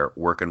lefties there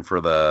working for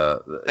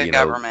the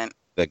Government.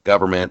 the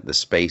government, the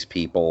space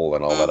people,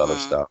 and all that other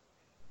Mhm. stuff.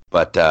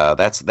 But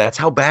that's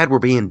how bad we're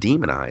being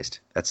demonized.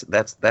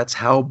 That's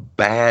how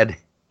bad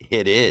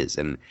it is,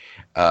 and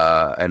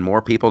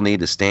more people need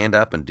to stand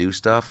up and do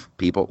stuff.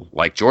 People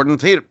like Jordan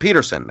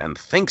Peterson and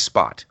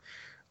ThinkSpot.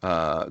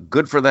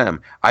 Good for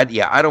them. I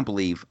don't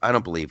believe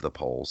the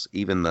polls,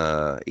 even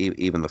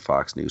the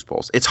Fox News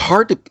polls. It's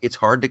hard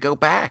to go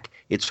back.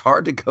 It's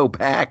hard to go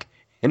back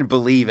and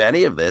believe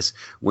any of this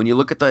when you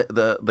look at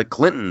the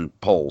Clinton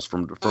polls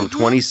from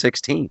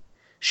 2016.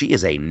 She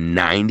is a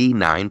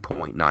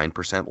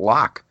 99.9%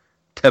 lock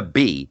to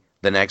be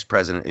the next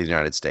president of the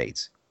United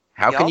States.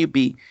 How can Yup. you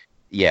be?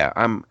 Yeah,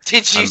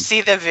 Did you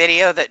see the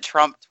video that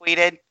Trump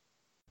tweeted?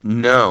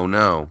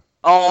 no.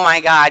 Oh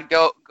my God!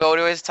 Go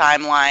to his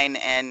timeline,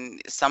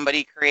 and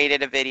somebody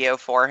created a video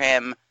for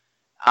him.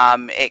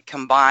 It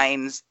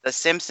combines the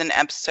Simpson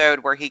episode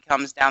where he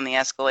comes down the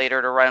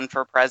escalator to run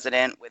for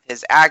president with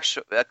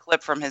a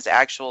clip from his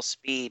actual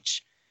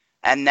speech,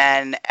 and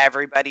then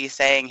everybody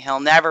saying he'll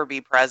never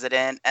be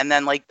president, and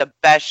then like the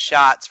best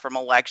shots from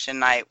election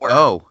night where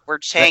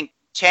Cenk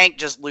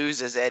just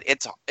loses it.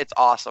 It's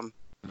awesome.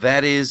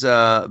 That is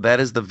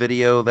the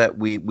video that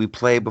we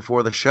play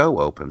before the show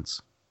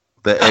opens.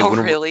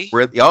 Really?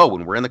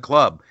 When we're in the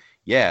club,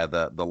 yeah,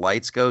 the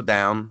lights go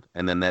down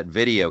and then that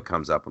video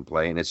comes up and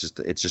play, and it's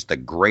just the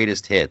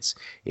greatest hits.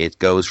 It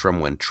goes from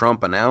when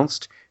Trump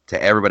announced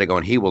to everybody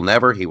going, he will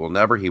never,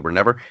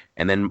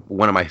 and then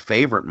one of my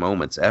favorite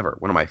moments ever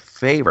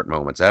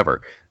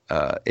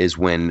is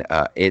when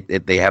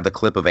they have the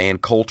clip of Ann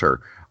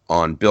Coulter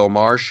on Bill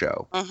Maher's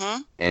show.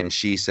 Mm-hmm. And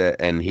she said,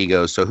 and he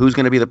goes, so who's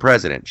going to be the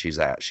president? She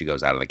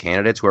goes, out of the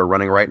candidates who are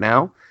running right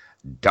now,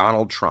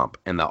 Donald Trump.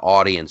 And the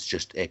audience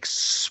just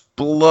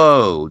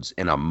explodes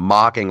in a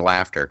mocking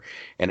laughter.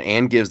 And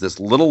Ann gives this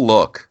little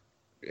look,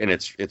 and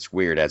it's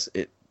weird as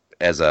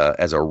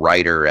a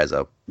writer, as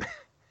a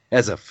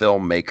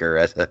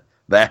filmmaker,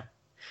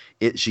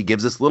 she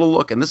gives this little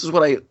look, and this is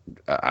what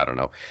I don't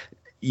know.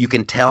 You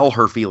can tell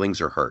her feelings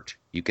are hurt.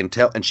 You can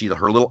tell, and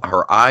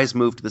her eyes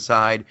move to the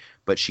side,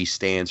 but she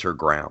stands her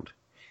ground.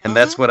 And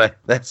that's one of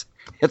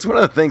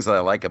the things that I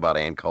like about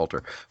Ann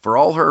Coulter. For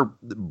all her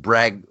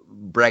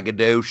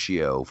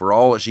braggadocio, for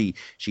all she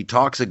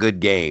talks a good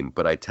game,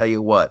 but I tell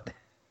you what,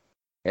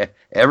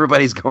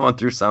 everybody's going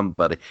through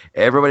somebody.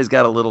 Everybody's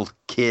got a little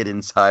kid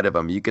inside of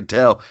them. You could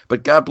tell,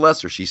 but God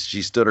bless her. She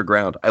stood her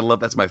ground.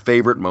 That's my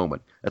favorite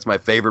moment.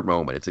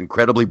 It's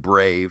incredibly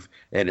brave,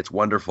 and it's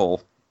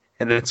wonderful.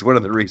 And it's one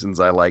of the reasons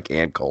I like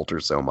Ann Coulter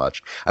so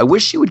much. I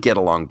wish she would get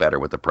along better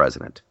with the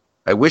president.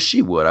 I wish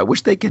she would. I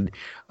wish they could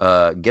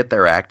get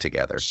their act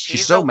together.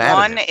 She's so a mad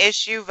at him.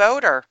 one-issue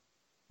voter.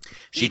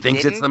 She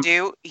thinks it's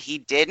the... He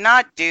did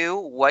not do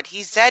what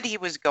he said he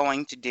was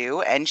going to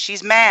do, and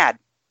she's mad.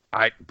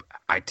 I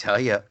tell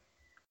you,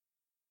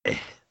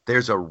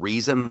 there's a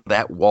reason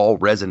that wall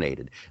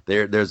resonated.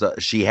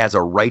 She has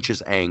a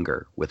righteous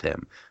anger with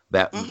him.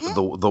 That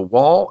the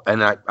wall,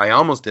 and I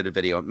almost did a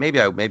video. Maybe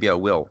I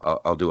will.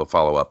 I'll do a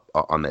follow up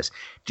on this.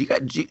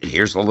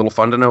 Here's a little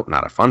fun to know,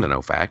 not a fun to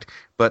know fact,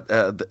 but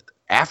the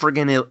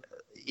African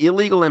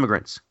illegal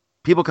immigrants,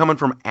 people coming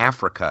from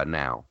Africa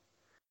now.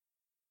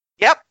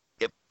 Yep.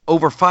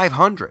 Over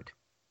 500.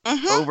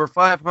 Over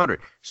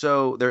 500.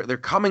 So they're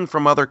coming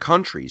from other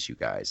countries, you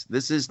guys.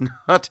 This is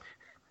not.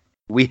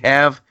 We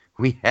have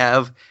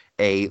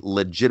a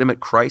legitimate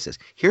crisis.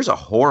 Here's a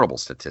horrible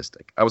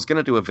statistic. I was going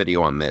to do a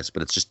video on this,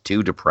 but it's just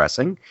too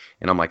depressing.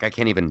 And I'm like, I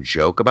can't even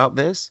joke about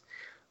this.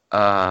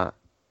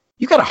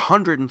 You got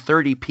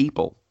 130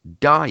 people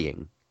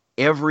dying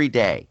every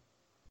day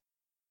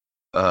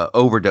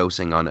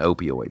overdosing on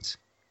opioids.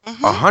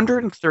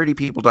 130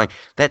 people dying.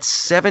 That's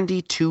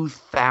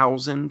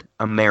 72,000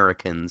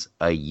 Americans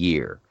a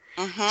year.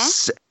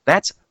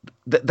 That's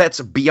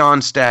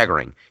beyond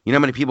staggering. You know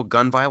how many people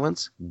gun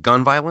violence?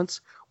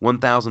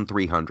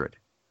 1,300.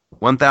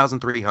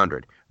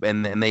 1,300.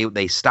 And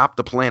they stopped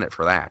the planet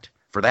for that.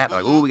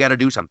 Like, oh, we got to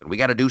do something. We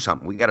got to do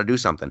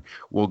something.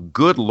 Well,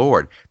 good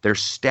Lord, they're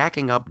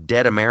stacking up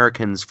dead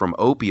Americans from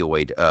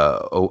opioid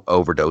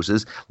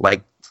overdoses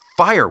like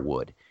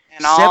firewood.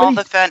 And all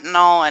the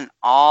fentanyl and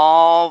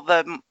all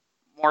the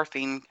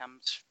morphine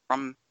comes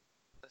from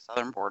the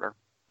southern border.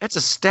 That's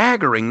a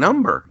staggering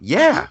number.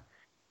 Yeah.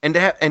 And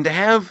to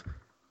have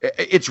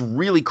it's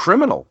really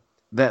criminal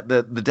that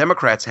the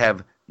Democrats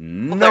have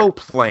no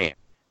plan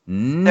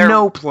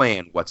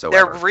whatsoever.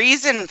 Their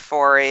reason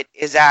for it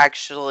is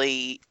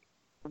actually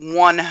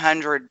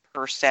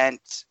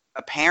 100%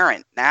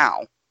 apparent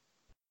now.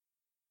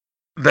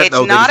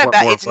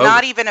 It's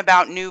not even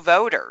about new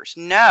voters.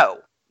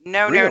 No.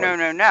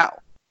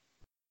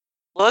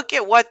 Look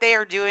at what they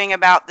are doing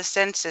about the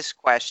census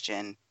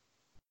question.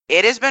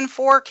 It has been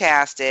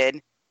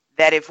forecasted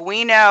that if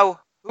we know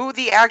who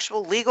the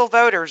actual legal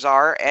voters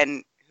are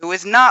and who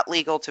is not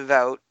legal to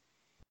vote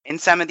in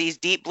some of these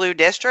deep blue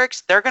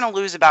districts, they're going to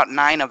lose about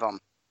 9 of them.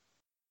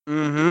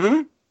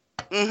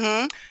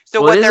 So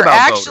what they're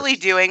actually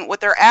doing with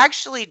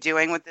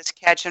this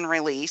catch and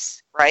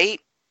release,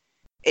 right,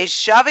 is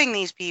shoving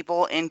these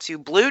people into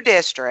blue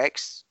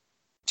districts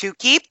to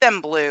keep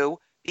them blue,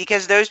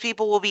 because those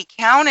people will be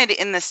counted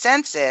in the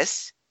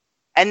census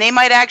and they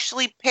might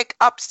actually pick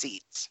up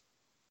seats.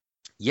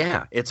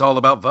 Yeah, it's all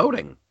about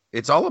voting.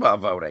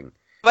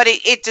 But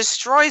it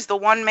destroys the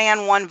one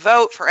man, one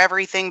vote for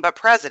everything but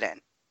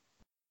president.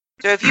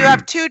 So if you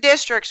have 2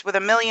 districts with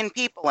 1 million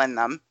people in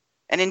them,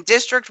 and in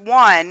District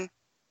 1,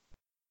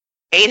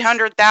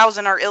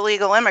 800,000 are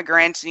illegal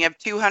immigrants, and you have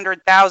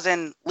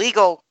 200,000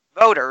 legal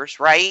voters,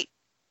 right?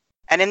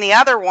 And in the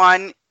other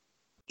one,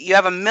 you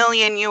have 1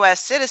 million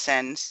U.S.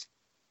 citizens.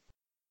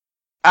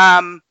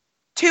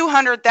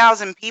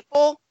 200,000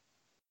 people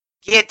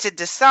get to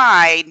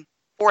decide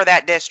for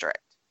that district,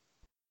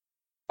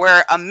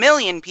 where 1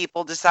 million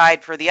people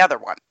decide for the other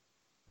one.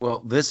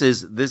 Well, this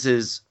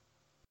is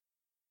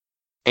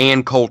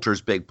Ann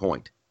Coulter's big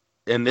point.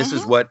 And this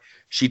is what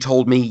she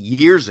told me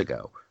years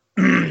ago,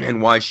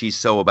 and why she's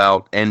so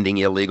about ending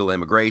illegal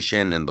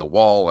immigration and the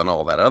wall and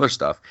all that other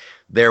stuff.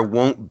 There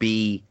will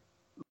be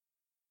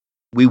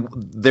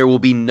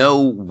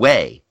no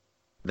way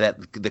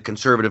that the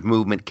conservative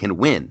movement can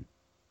win.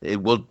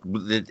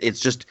 It's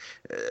just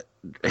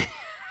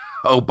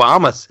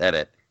Obama said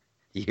it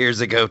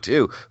years ago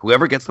too.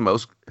 Whoever gets the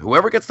most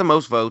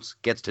votes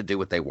gets to do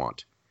what they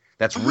want.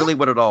 That's really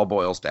what it all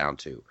boils down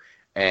to.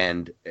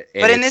 But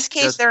in this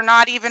case, they're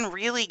not even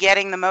really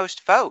getting the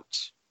most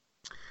votes.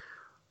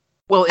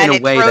 Well, in a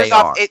way, they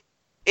are.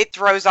 It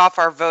throws off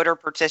our voter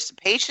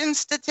participation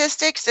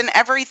statistics and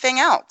everything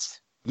else.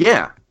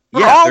 Yeah.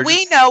 For all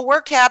we know,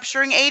 we're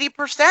capturing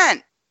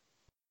 80%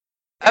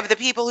 of the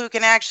people who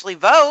can actually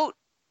vote.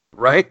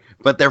 Right,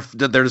 but they're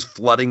just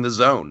flooding the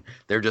zone.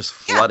 They're just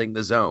flooding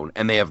the zone,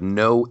 and they have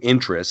no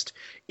interest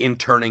in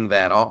turning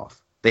that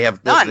off. They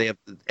have none.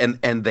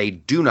 And they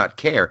do not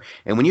care.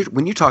 And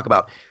when you talk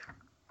about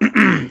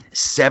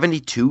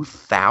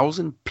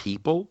 72,000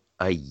 people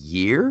a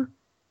year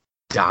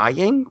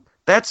dying,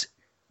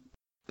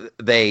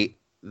 they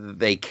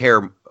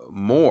care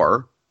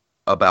more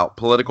about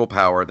political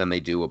power than they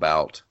do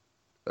about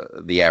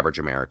the average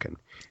American,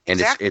 and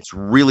it's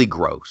really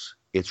gross.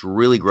 It's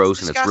really gross,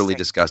 and it's really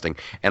disgusting.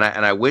 And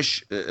I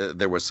wish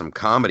there was some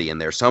comedy in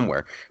there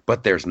somewhere,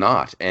 but there's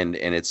not. And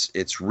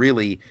it's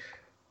really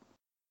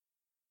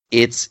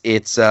it's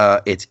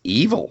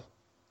evil.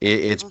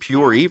 It's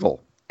pure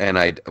evil.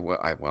 And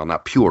well,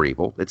 not pure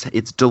evil.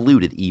 It's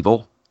diluted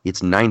evil.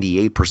 It's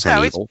 98% evil.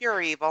 No, it's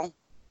pure evil.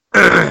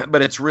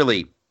 But it's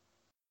really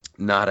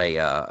not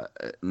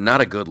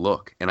a good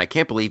look. And I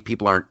can't believe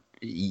people aren't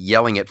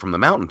yelling it from the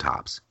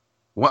mountaintops.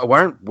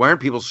 Why aren't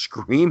people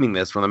screaming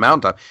this from the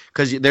mountaintop?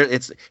 Because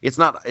it's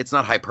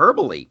not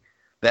hyperbole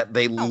that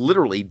they No.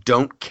 literally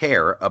don't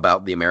care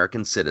about the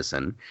American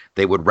citizen.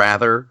 They would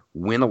rather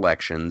win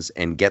elections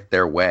and get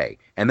their way,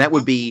 and that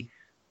would be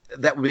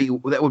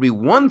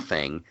one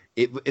thing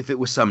if it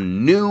was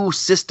some new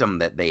system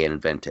that they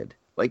invented.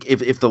 Like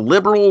if the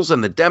liberals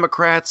and the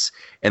Democrats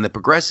and the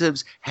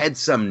progressives had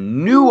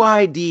some new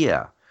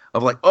idea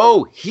of like,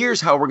 oh,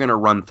 here's how we're going to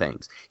run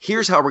things.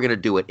 Here's how we're going to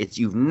do it.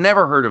 You've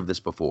never heard of this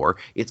before.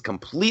 It's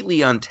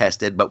completely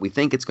untested, but we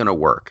think it's going to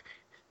work.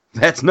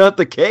 That's not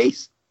the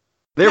case.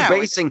 They're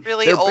basing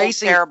really old,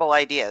 terrible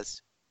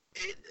ideas.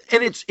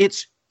 And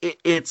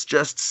it's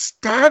just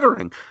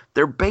staggering.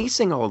 They're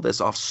basing all this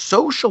off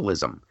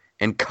socialism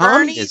and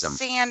communism.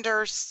 Bernie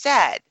Sanders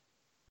said,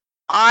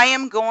 I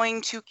am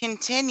going to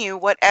continue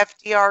what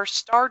FDR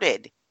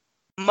started.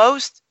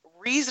 Most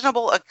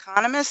reasonable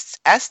economists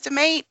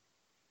estimate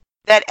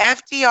that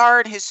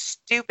FDR and his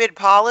stupid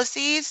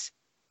policies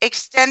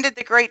extended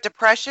the Great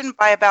Depression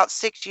by about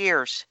 6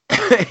 years.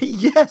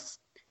 Yes.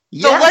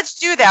 So let's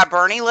do that,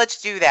 Bernie.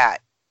 Let's do that.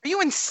 Are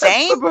you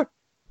insane?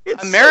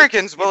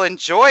 Americans will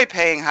enjoy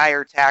paying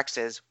higher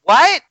taxes.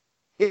 What?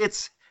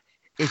 It's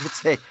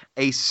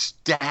a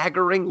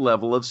staggering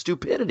level of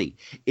stupidity.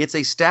 It's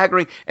a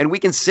staggering, and we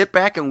can sit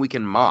back and we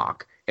can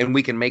mock and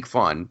we can make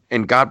fun,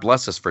 and God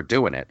bless us for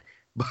doing it.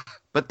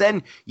 But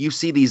then you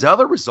see these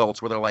other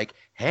results where they're like,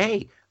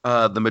 hey,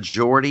 the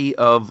majority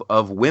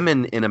of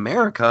women in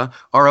America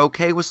are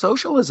okay with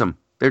socialism.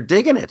 They're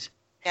digging it.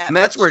 Yeah, and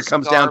that's where it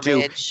comes garbage.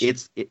 down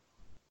to.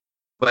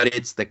 But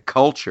it's the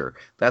culture.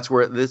 That's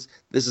where this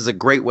is a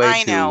great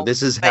way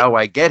this is how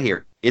I get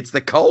here. It's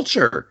the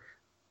culture.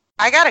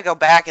 I got to go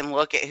back and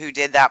look at who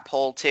did that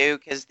poll too,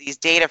 because these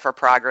Data for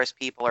Progress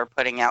people are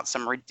putting out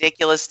some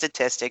ridiculous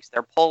statistics.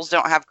 Their polls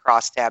don't have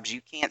crosstabs.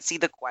 You can't see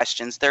the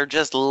questions. They're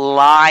just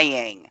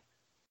lying.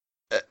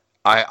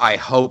 I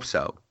hope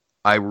so.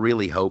 I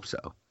really hope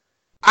so.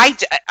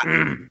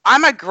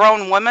 I'm a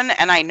grown woman,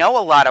 and I know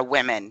a lot of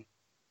women.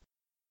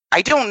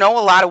 I don't know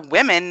a lot of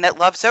women that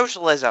love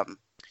socialism.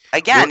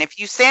 Again, if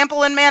you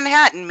sample in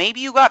Manhattan, maybe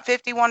you got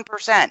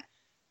 51%.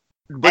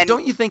 But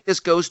don't you think this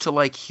goes to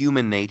like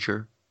human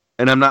nature?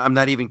 And I'm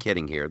not even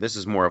kidding here. This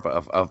is more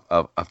of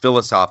a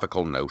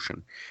philosophical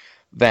notion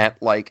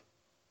that like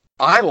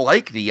I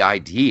like the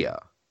idea.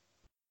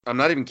 I'm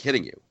not even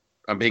kidding you.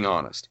 I'm being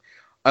honest.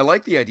 I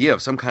like the idea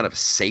of some kind of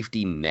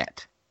safety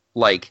net.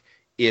 Like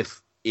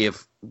if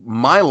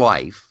my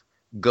life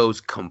goes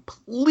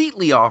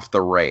completely off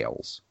the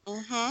rails,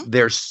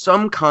 there's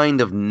some kind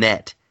of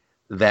net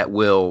that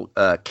will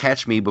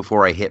catch me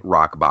before I hit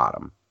rock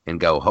bottom and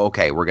go,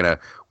 okay, we're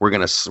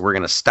gonna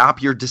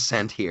stop your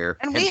descent here,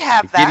 and we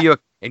have that,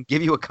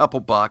 give you a couple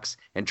bucks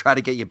and try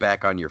to get you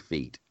back on your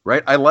feet,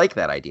 right? I like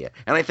that idea,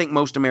 and I think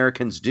most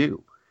Americans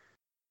do.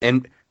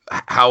 And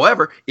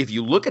however, if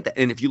you look at that,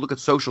 and if you look at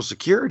Social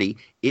Security,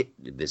 it's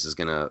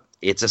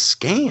a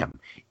scam.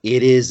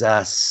 It is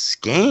a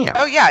scam.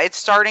 Oh yeah, it's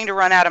starting to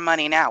run out of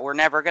money now. We're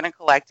never gonna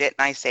collect it,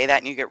 and I say that,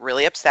 and you get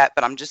really upset,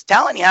 but I'm just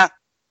telling you.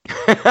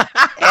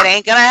 It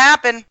ain't gonna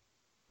happen.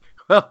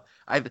 Well,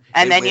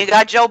 then you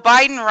got Joe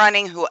Biden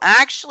running, who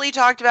actually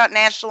talked about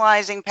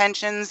nationalizing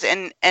pensions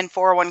and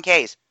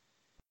 401ks.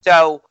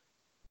 So,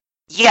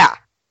 yeah,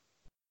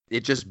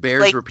 it just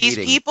bears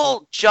repeating. These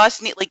people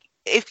just need, like,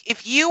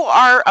 if you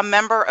are a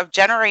member of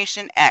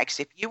Generation X,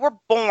 if you were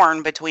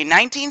born between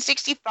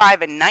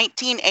 1965 and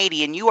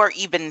 1980, and you are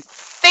even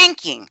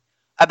thinking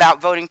about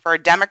voting for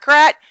a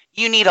Democrat,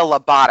 you need a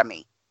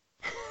lobotomy.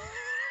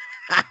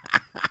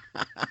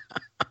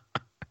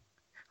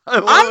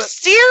 I'm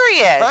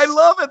serious. I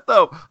love it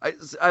though.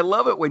 I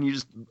love it when you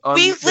just.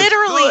 We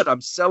literally. Good.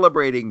 I'm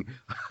celebrating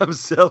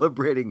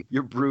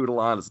your brutal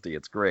honesty.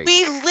 It's great.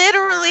 We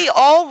literally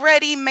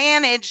already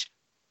manage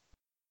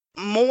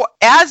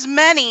as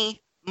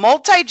many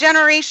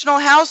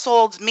multi-generational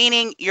households,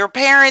 meaning your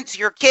parents,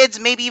 your kids,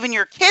 maybe even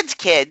your kids'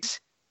 kids,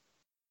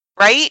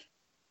 right?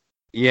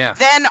 Yeah.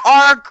 Than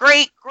our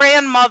great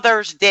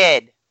grandmothers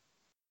did.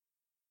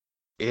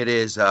 It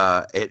is.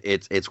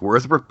 It's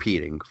worth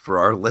repeating for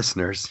our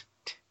listeners,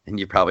 and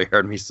you probably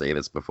heard me say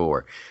this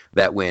before.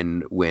 That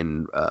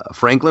when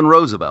Franklin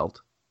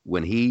Roosevelt,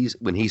 when he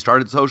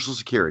started Social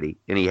Security,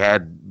 and he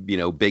had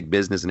big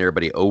business and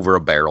everybody over a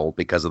barrel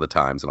because of the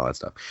times and all that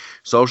stuff.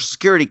 Social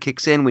Security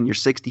kicks in when you're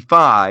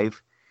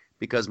 65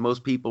 because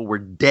most people were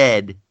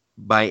dead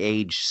by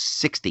age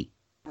 60.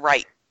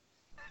 Right.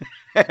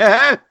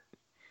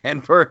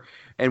 and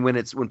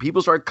when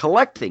people start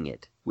collecting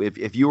it.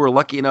 If you were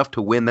lucky enough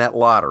to win that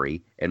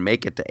lottery and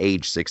make it to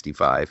age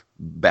 65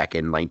 back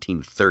in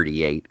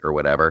 1938 or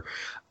whatever,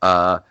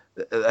 I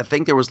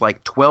think there was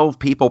like 12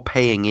 people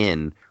paying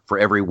in for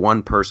every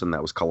one person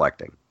that was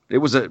collecting. It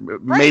was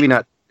maybe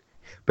not,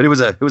 but it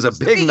was a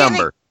big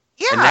number.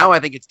 Yeah. And now I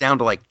think it's down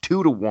to like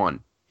 2 to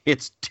 1.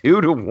 It's 2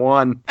 to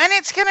 1. And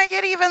it's going to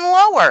get even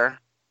lower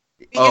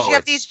because you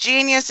have these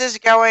geniuses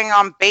going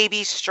on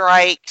baby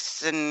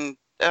strikes and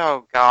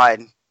oh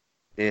God.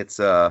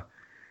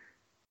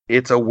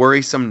 It's a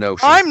worrisome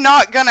notion. I'm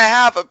not going to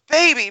have a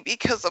baby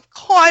because of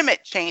climate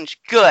change.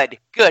 Good.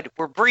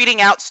 We're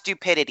breeding out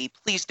stupidity.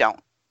 Please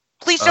don't.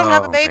 Please don't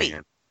have a baby.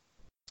 Man.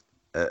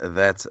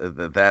 That's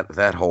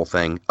that whole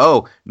thing.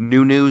 Oh,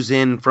 new news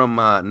in from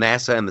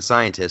NASA and the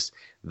scientists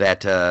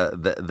that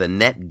the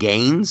net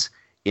gains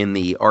in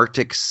the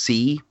Arctic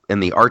Sea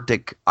and the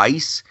Arctic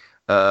ice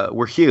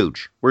were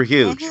huge.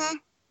 Mm-hmm.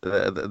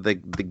 The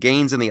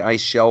gains in the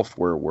ice shelf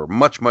were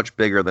much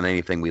bigger than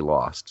anything we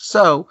lost.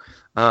 So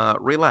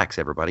relax,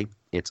 everybody.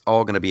 It's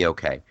all going to be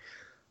okay.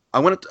 I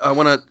want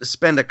to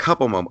spend a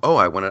couple moments. Oh,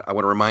 I want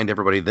to remind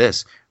everybody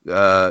this.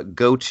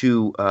 Go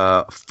to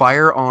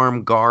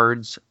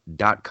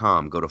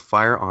firearmguards.com. Go to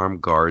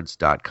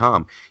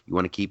firearmguards.com. You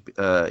want to keep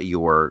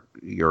your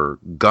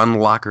gun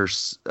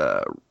lockers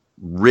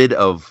rid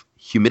of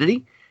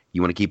humidity.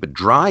 You want to keep it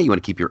dry. You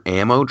want to keep your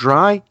ammo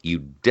dry. You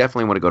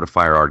definitely want to go to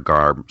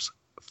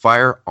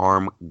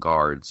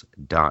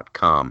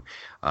firearmguards.com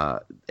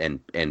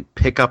and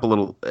pick up a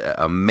little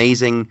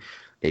amazing.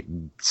 It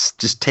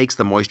just takes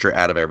the moisture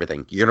out of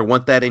everything. You're going to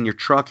want that in your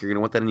truck. You're going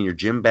to want that in your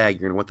gym bag.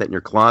 You're going to want that in your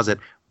closet.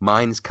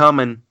 Mine's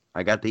coming.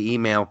 I got the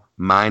email.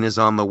 Mine is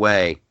on the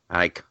way.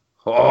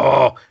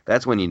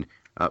 That's when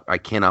I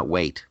cannot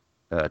wait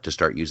to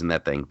start using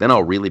that thing. Then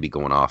I'll really be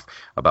going off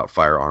about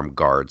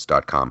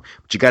firearmguards.com.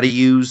 But you got to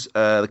use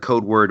the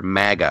code word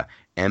MAGA,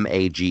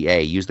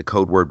 MAGA. Use the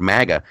code word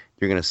MAGA.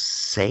 You're going to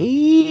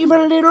save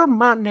a little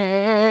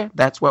money.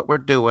 That's what we're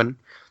doing.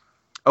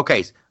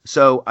 Okay,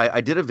 so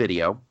I did a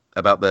video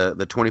about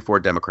the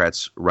 24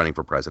 Democrats running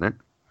for president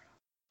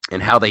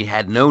and how they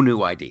had no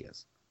new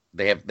ideas.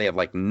 They have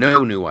like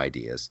no new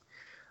ideas.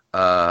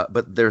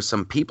 But there's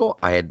some people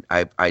I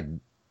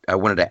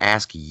wanted to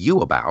ask you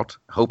about,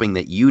 hoping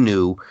that you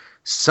knew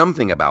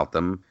something about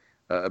them,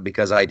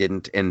 because I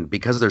didn't, and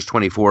because there's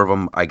 24 of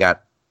them, I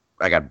got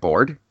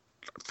bored,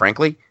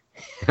 frankly.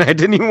 I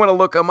didn't even want to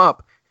look them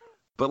up.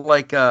 But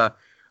like,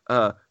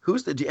 who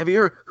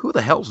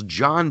the hell's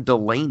John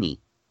Delaney?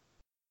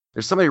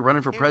 There's somebody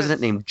running for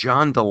president named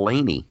John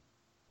Delaney.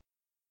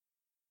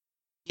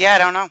 Yeah, I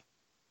don't know.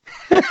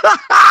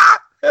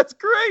 That's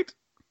great.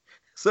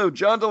 So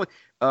John Delaney,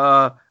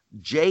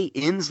 Jay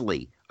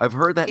Inslee. I've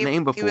heard that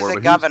name before. He was a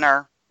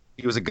governor.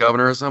 He was a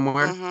governor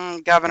somewhere? Mm-hmm.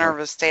 Governor of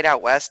a state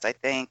out west, I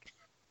think.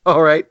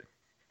 All right.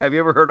 Have you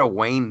ever heard of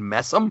Wayne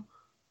Messam?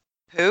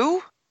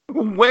 Who?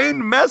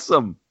 Wayne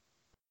Messam.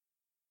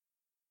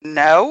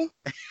 No.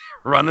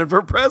 Running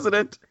for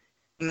president.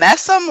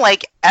 Messam,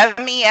 like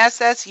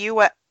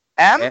Messum?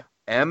 Messam.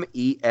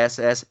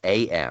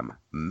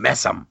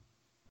 Messam.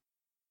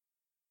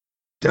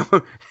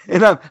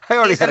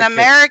 He's an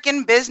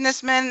American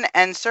businessman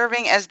and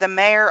serving as the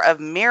mayor of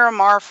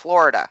Miramar,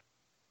 Florida.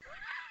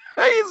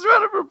 He's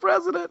running for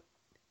president.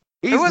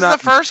 Who was the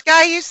first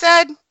guy you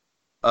said?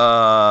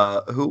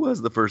 Who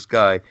was the first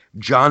guy?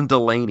 John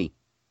Delaney.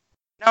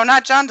 No,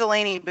 not John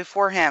Delaney.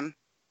 Before him.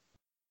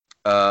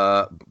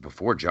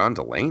 Before John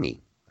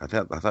Delaney. I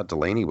thought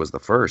Delaney was the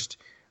first.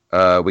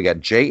 We got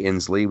Jay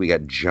Inslee. We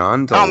got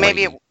John Delaney. Oh,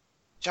 maybe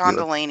John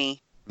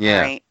Delaney.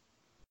 Yeah. Right.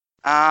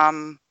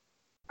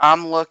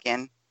 I'm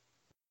looking.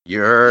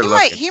 You're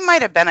looking. He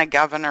might have been a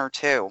governor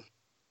too.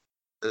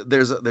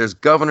 There's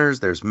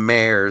governors. There's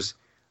mayors.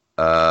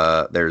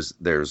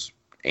 There's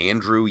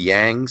Andrew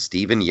Yang,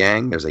 Stephen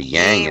Yang. There's a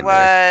Yang in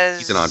there.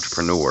 He's an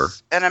entrepreneur.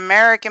 An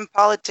American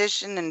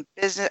politician and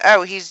business.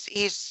 Oh,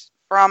 he's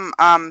from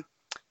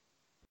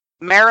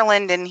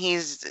Maryland, and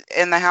he's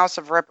in the House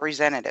of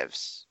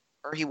Representatives,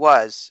 or he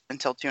was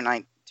until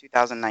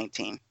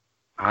 2019.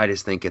 I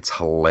just think it's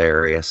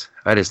hilarious.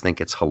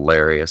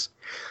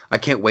 I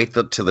can't wait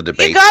till the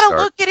debate. You gotta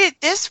look at it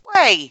this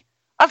way: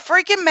 a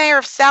freaking mayor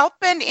of South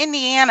Bend,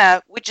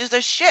 Indiana, which is a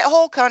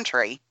shithole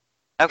country,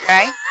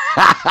 okay,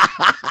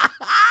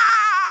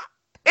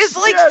 is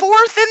like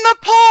fourth in the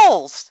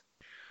polls.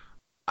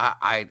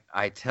 I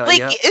tell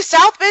you,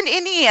 South Bend,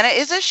 Indiana,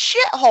 is a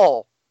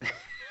shithole.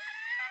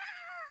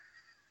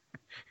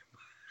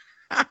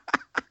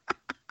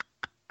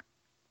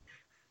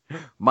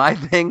 My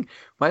thing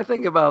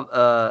about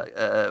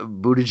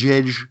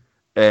Buttigieg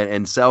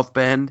and South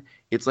Bend,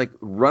 it's like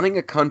running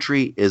a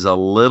country is a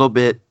little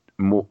bit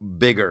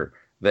bigger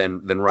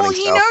than running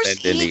South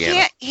Bend,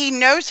 Indiana. He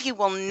knows he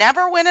will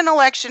never win an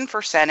election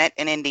for Senate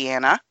in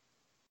Indiana.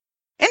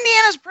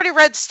 Indiana's a pretty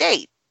red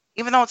state,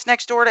 even though it's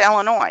next door to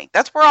Illinois.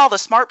 That's where all the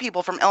smart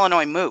people from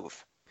Illinois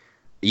move.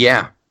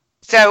 Yeah.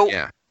 So,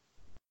 yeah.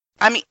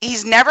 I mean,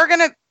 he's never going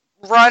to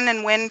run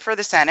and win for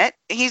the Senate.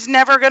 He's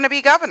never going to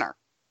be governor.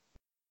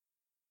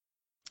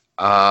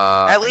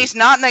 At least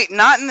not in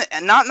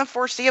the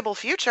foreseeable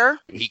future.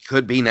 He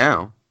could be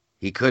now.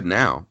 He could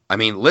now. I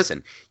mean,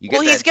 listen. He's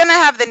going to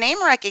have the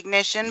name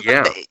recognition. But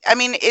Yeah.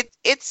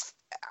 It's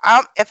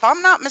if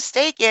I'm not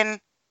mistaken,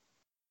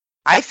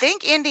 I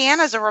think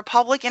Indiana's a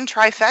Republican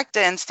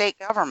trifecta in state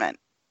government.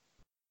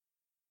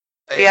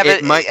 We have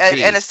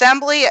an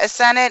assembly, a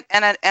Senate,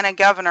 and a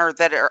governor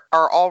that are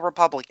all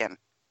Republican.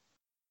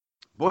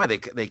 Boy,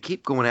 they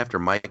keep going after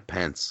Mike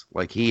Pence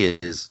like he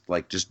is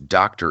like just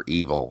Dr.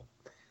 Evil.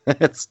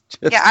 It's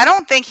just, Yeah, I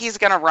don't think he's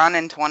going to run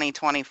in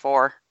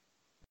 2024.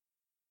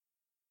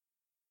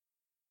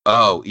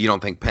 oh, you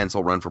don't think Pence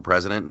will run for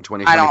president in I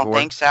 2024? don't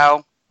think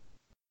so.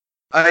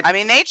 I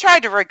mean, they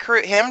tried to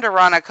recruit him to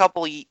run a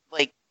couple,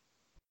 like,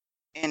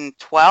 in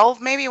 12,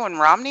 maybe, when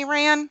Romney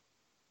ran.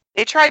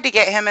 They tried to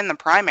get him in the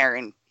primary,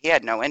 and he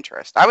had no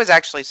interest. I was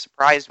actually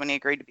surprised when he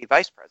agreed to be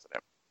vice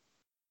president.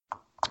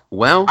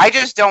 Well, I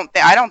just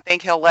I don't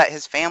think he'll let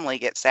his family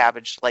get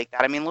savaged like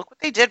that. I mean, look what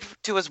they did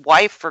to his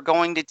wife for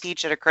going to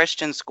teach at a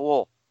Christian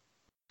school.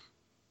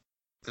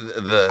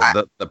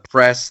 the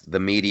press, the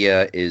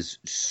media is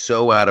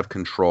so out of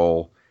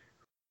control,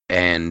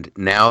 and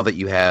now that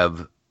you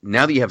have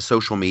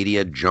social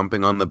media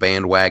jumping on the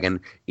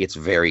bandwagon, it's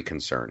very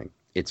concerning.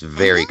 It's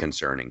very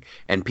concerning,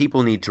 and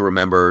people need to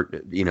remember,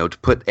 to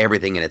put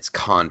everything in its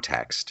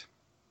context.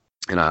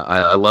 And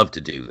I love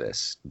to do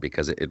this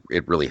because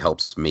it really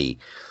helps me.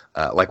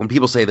 Like when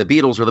people say the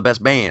Beatles are the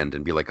best band,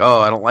 and be like,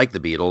 oh, I don't like the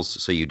Beatles,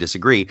 so you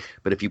disagree.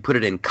 But if you put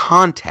it in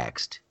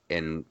context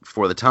and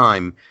for the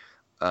time,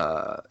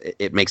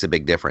 it makes a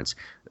big difference.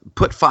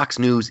 Put Fox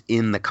News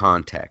in the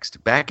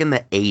context. Back in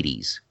the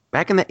 80s,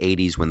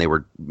 when they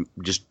were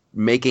just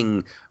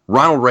making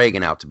Ronald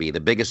Reagan out to be the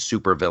biggest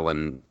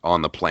supervillain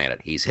on the planet.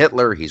 He's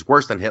Hitler. He's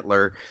worse than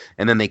Hitler.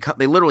 And then they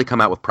literally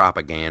come out with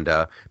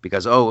propaganda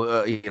because,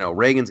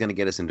 Reagan's going to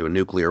get us into a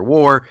nuclear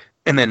war.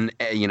 And then,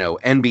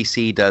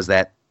 NBC does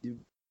that. It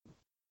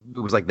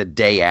was like the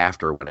day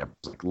after, whatever.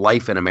 Like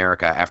Life in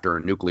America after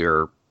a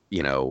nuclear,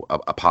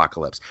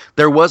 apocalypse.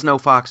 There was no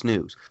Fox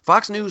News.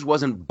 Fox News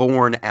wasn't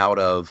born out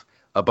of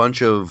a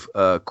bunch of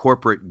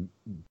corporate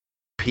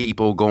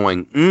people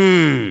going,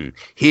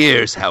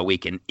 here's how we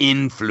can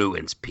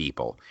influence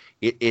people.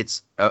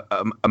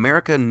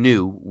 America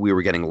knew we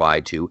were getting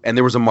lied to, and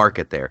there was a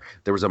market there.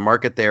 There was a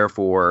market there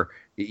for,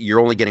 you're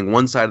only getting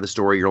one side of the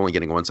story, you're only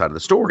getting one side of the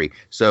story.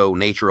 So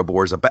nature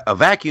abhors a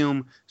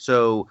vacuum.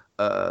 So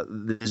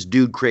this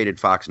dude created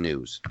Fox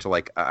News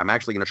to I'm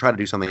actually going to try to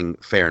do something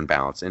fair and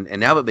balanced. And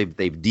now that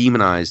they've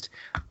demonized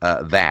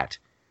that,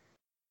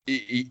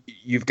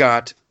 you've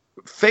got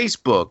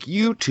Facebook,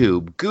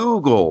 YouTube,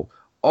 Google,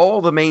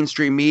 all the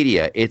mainstream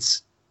media.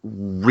 It's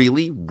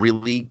really,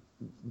 really,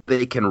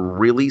 they can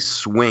really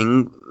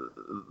swing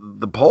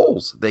the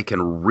polls. They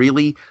can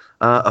really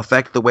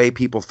affect the way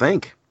people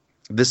think.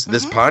 This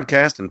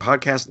podcast and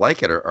podcasts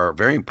like it are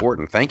very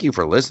important. Thank you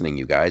for listening,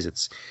 you guys.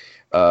 It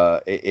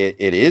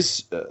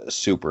is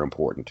super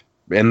important.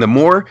 And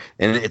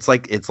it's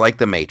like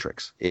the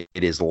Matrix. It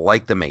is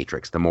like the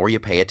Matrix. The more you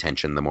pay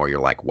attention, the more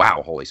you're like,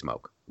 wow, holy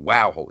smoke.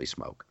 Wow, holy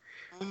smoke.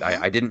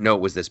 I didn't know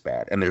it was this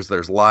bad. And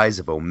there's lies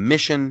of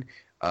omission,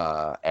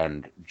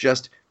 and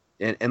just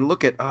and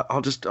look at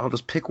I'll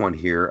just pick one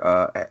here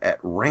at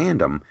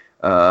random.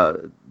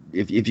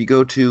 If you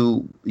go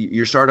to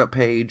your startup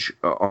page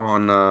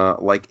on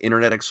like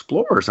Internet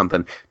Explorer or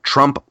something,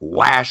 Trump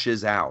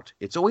lashes out.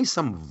 It's always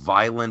some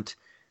violent,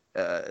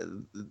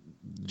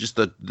 just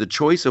the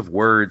choice of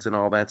words and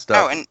all that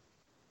stuff. Oh, and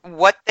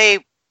what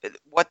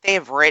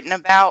they've written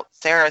about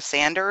Sarah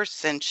Sanders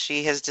since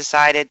she has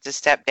decided to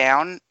step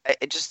down,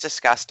 it's just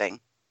disgusting.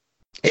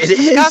 It is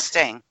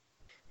disgusting.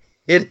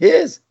 It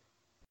is.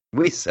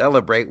 We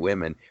celebrate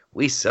women.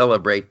 We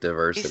celebrate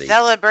diversity. We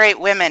celebrate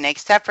women,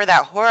 except for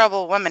that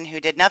horrible woman who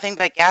did nothing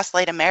but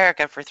gaslight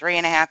America for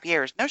 3.5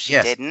 years. No, she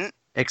didn't.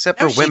 Except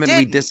for women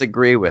we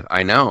disagree with.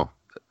 I know.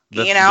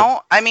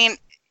 I mean,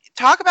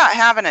 talk about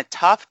having a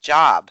tough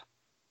job.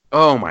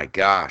 Oh my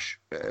gosh!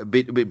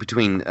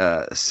 Between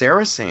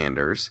Sarah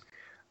Sanders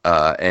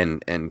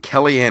and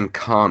Kellyanne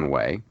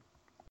Conway,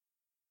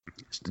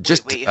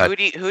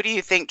 wait, who do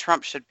you think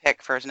Trump should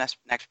pick for his next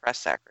press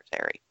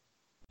secretary?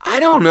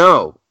 I don't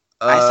know.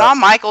 I saw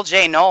Michael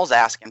J. Knowles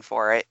asking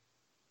for it.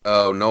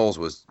 Oh, Knowles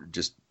was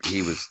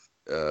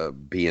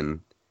being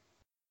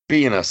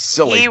a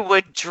silly. He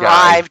would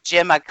drive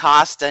Jim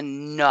Acosta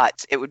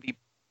nuts. It would be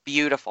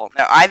beautiful.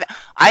 No,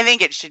 I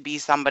think it should be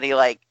somebody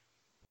like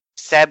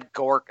Seb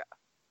Gorka.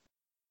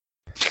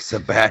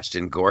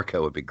 Sebastian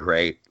Gorka would be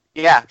great.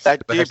 Yeah,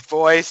 that deep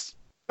voice.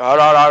 Da,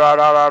 da, da, da,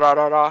 da, da,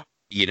 da, da.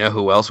 You know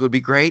who else would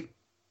be great?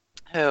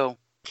 Who?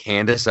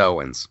 Candace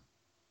Owens.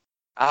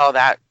 Oh,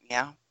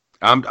 yeah.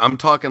 I'm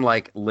talking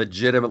like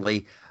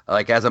legitimately,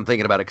 like as I'm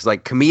thinking about it, because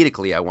like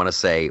comedically, I want to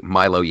say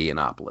Milo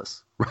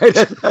Yiannopoulos, right?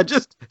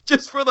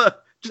 just for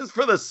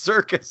the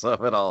circus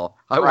of it all.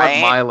 I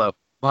want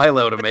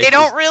Milo to make.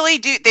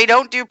 They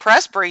don't do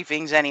press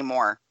briefings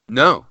anymore.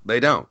 No,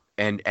 they don't.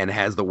 And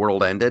has the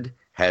world ended?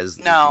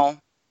 No.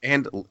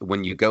 And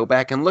when you go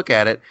back and look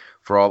at it,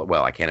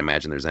 I can't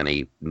imagine there's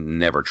any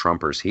never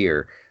Trumpers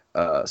here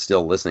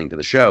still listening to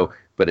the show.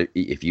 But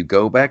if you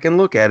go back and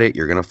look at it,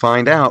 you're going to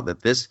find out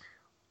that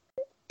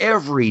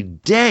every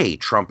day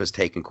Trump is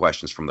taking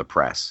questions from the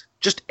press.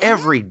 Just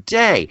every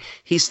day.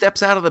 He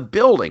steps out of the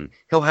building.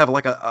 He'll have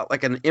like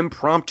an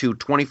impromptu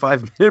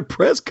 25-minute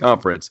press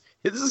conference.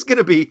 This is going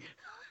to be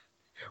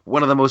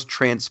one of the most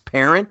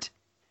transparent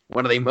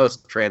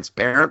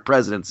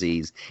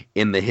presidencies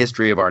in the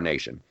history of our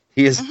nation.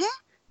 He is.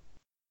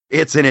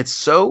 It's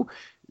so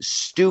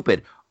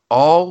stupid.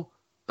 All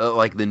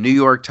like the New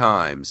York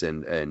Times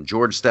and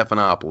George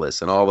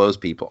Stephanopoulos and all those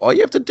people, all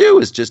you have to do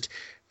is just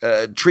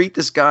treat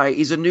this guy.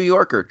 He's a New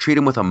Yorker. Treat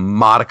him with a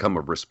modicum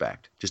of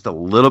respect, just a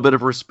little bit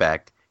of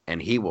respect,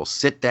 and he will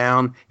sit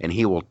down and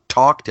he will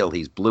talk till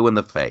he's blue in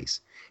the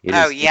face.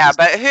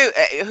 But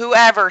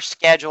whoever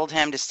scheduled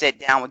him to sit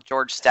down with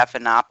George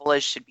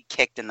Stephanopoulos should be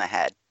kicked in the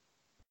head.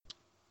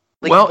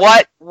 Like, well,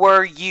 what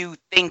were you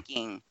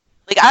thinking?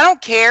 Like, I don't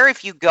care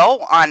if you go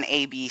on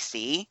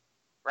ABC,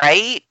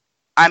 right?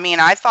 I mean,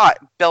 I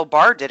thought Bill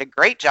Barr did a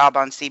great job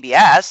on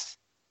CBS,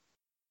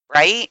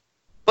 right?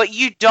 But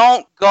you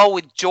don't go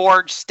with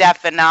George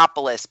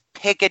Stephanopoulos.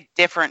 Pick a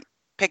different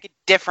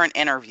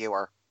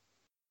interviewer.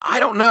 I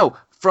don't know.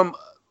 From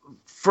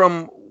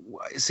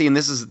see, and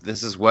this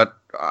is what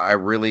I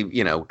really,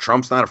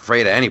 Trump's not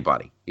afraid of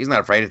anybody. He's not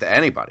afraid of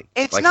anybody.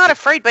 It's like, not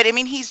afraid, but I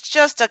mean, he's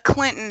just a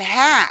Clinton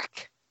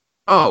hack.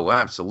 Oh,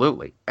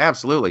 absolutely,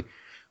 absolutely.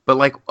 But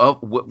like,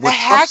 what the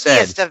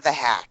hackiest of the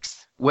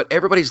hacks. What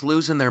everybody's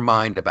losing their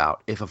mind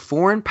about: if a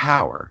foreign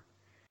power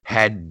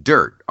had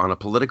dirt on a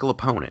political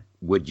opponent,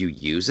 would you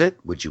use it?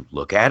 Would you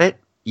look at it?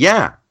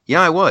 Yeah,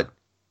 I would.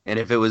 And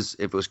if it was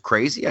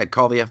crazy, I'd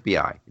call the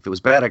FBI. If it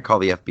was bad, I'd call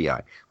the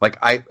FBI. Like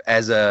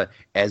as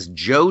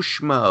Joe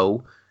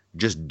Schmo,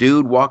 just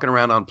dude walking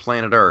around on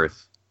planet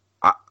Earth.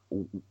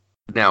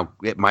 Now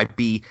it might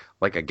be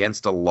like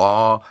against a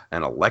law,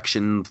 an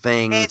election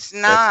thing. It's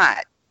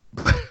not.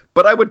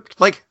 But I would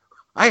like.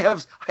 I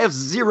have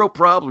zero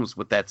problems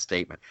with that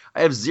statement.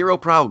 I have zero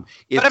problem.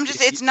 But I'm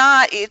just. It's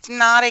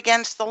not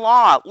against the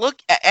law.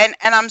 Look, and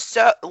I'm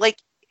so like.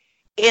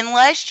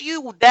 Unless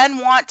you then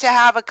want to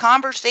have a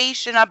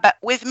conversation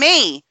with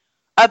me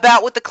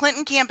about what the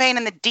Clinton campaign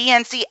and the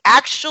DNC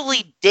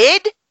actually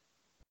did.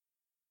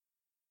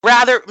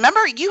 Rather,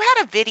 remember, you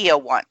had a video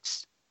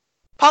once.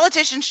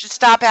 Politicians should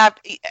stop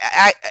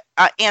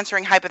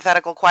answering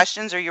hypothetical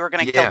questions, or you were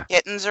going to kill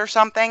kittens or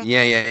something.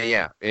 Yeah.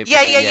 Yeah. Or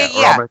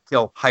I'm going to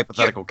kill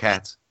hypothetical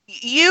cats.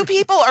 You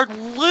people are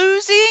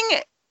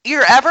losing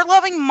your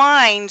ever-loving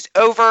minds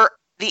over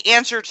the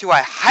answer to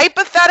a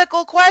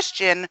hypothetical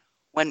question,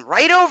 when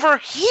right over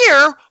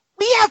here,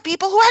 we have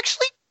people who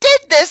actually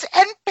did this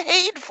and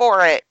paid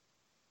for it.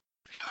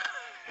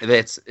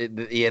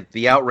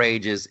 The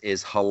outrage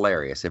is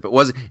hilarious. If it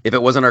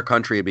wasn't our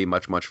country, it'd be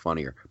much, much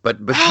funnier. But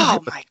oh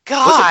my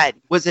God,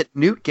 was it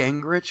Newt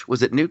Gingrich?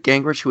 Was it Newt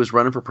Gingrich who was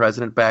running for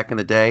president back in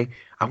the day?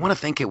 I want to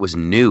think it was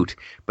Newt.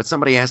 But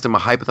somebody asked him a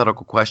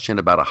hypothetical question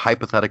about a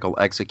hypothetical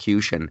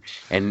execution,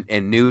 and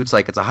Newt's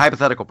like, it's a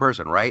hypothetical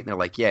person, right? And they're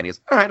like, yeah. And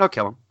he's, all right, I'll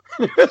kill him.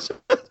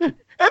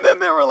 And then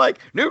they were like,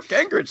 Newt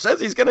Gingrich says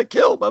he's going to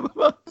kill blah,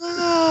 blah,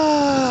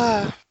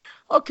 blah.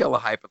 I'll kill a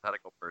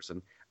hypothetical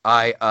person.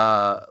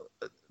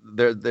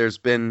 There's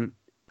been...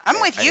 I'm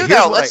with you,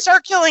 though. Let's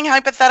start killing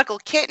hypothetical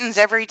kittens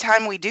every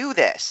time we do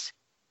this.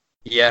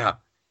 Yeah.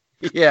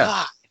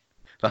 God.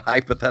 The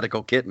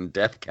hypothetical kitten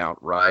death count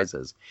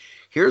rises.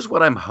 Here's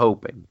what I'm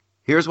hoping,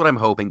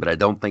 but I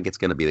don't think it's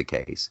going to be the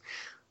case.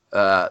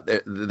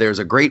 There's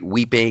a great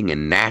weeping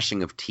and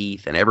gnashing of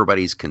teeth, and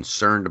everybody's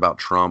concerned about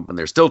Trump, and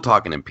they're still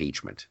talking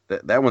impeachment.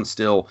 That one's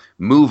still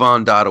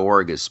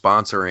MoveOn.org is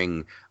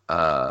sponsoring,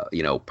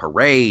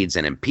 parades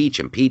and impeach,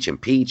 and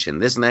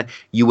this and that.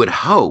 You would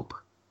hope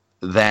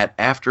that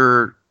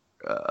after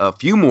a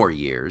few more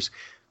years,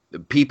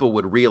 people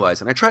would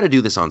realize, and I try to do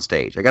this on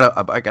stage. I got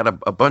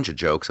a bunch of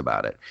jokes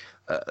about it.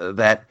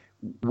 That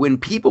when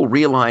people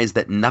realize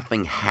that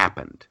nothing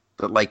happened,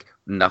 that like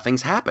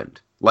nothing's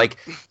happened, like.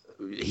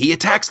 He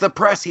attacks the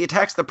press.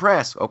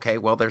 Okay,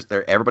 well,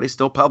 everybody's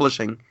still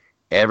publishing.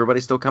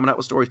 Everybody's still coming out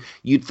with stories.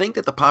 You'd think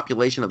that the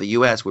population of the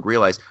U.S. would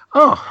realize,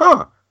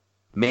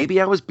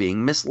 maybe I was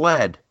being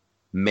misled.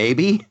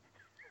 Maybe.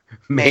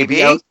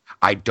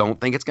 I don't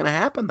think it's going to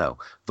happen, though.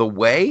 The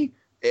way,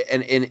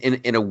 and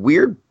in a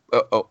weird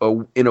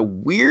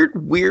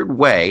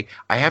way,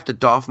 I have to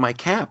doff my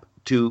cap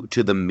to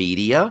the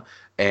media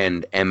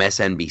and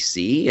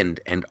MSNBC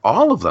and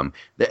all of them.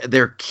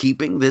 They're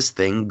keeping this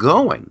thing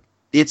going.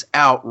 It's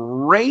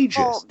outrageous.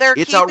 Well, they're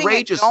keeping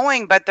it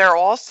going, but they're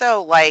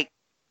also like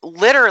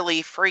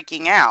literally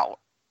freaking out.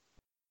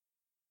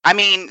 I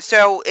mean,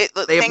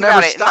 they have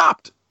never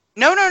stopped.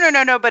 No.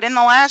 But in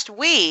the last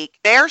week,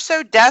 they're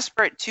so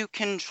desperate to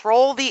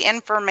control the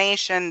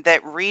information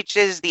that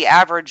reaches the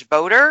average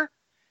voter.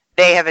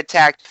 They have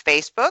attacked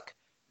Facebook.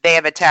 They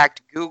have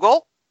attacked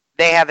Google.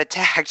 They have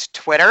attacked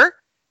Twitter.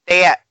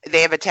 They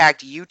have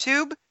attacked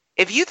YouTube.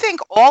 If you think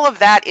all of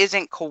that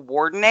isn't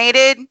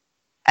coordinated,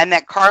 and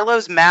that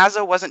Carlos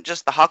Maza wasn't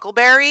just the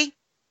huckleberry,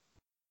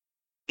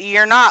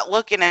 you're not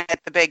looking at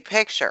the big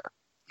picture.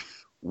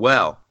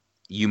 Well,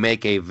 you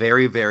make a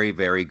very, very,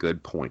 very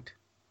good point.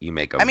 They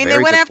went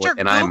after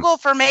Google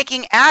for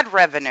making ad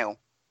revenue.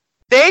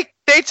 They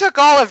took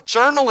all of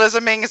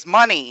journalism's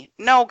money.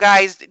 No,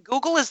 guys,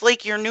 Google is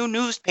like your new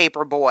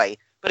newspaper boy,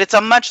 but it's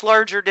a much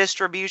larger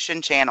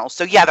distribution channel.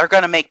 So yeah, they're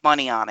going to make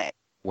money on it.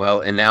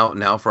 Well, and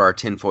now for our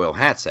tinfoil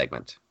hat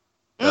segment.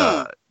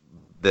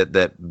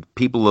 That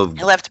people of...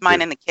 I left mine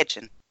in the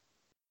kitchen.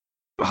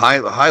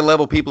 High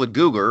level people at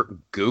Google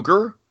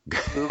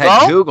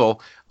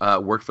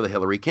worked for the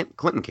Hillary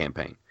Clinton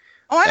campaign.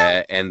 Oh, I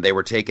know. And they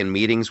were taking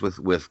meetings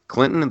with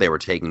Clinton. They were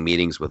taking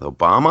meetings with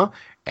Obama,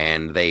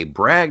 and they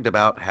bragged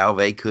about how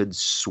they could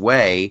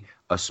sway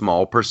a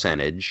small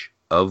percentage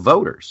of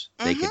voters.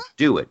 They could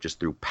do it just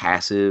through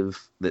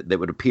passive, that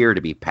would appear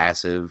to be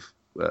passive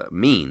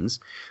means.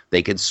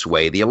 They could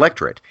sway the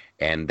electorate,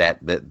 and that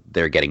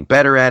they're getting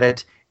better at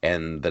it,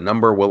 and the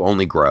number will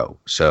only grow.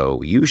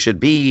 So you should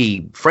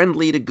be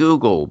friendly to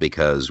Google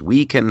because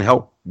we can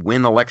help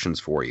win elections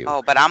for you.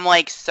 Oh, but I'm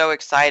like so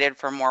excited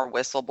for more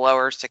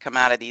whistleblowers to come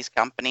out of these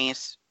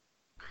companies.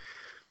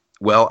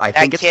 Well, I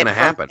think it's going to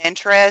happen.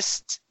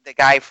 Pinterest, the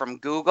guy from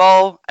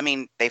Google. I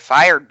mean, they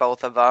fired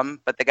both of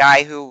them, but the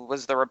guy who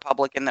was the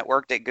Republican that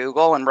worked at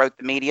Google and wrote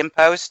the Medium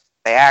post,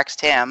 they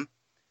axed him.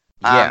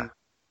 Yeah.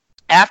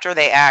 After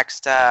they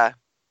axed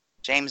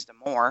James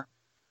Damore.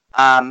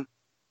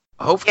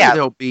 Hopefully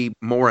there'll be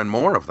more and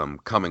more of them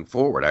coming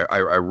forward. I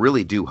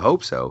really do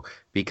hope so,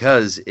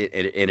 because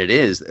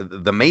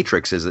the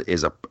Matrix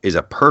is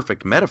a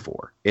perfect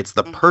metaphor. It's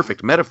the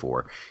perfect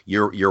metaphor.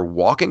 You're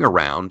walking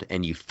around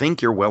and you think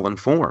you're well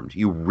informed.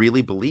 You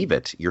really believe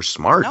it. You're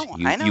smart.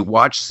 I know. You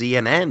watch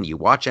CNN, you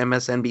watch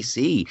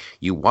MSNBC,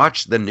 you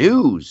watch the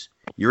news.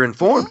 You're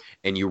informed,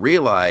 and you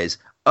realize,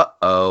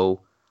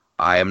 uh-oh,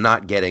 I am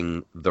not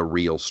getting the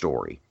real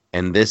story.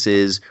 And this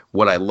is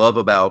what I love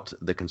about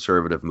the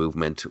conservative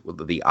movement,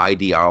 the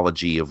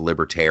ideology of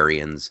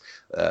libertarians,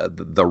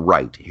 the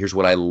right. Here's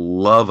what I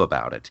love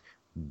about it.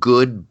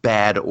 Good,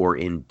 bad, or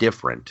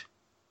indifferent.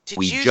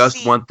 We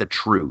just want the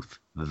truth.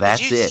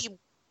 That's it. Did you see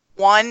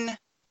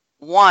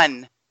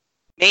one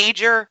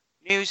major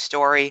news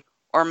story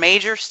or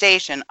major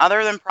station,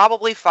 other than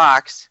probably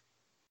Fox,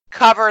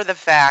 cover the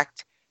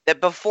fact that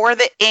before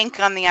the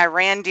ink on the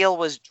Iran deal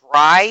was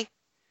dry,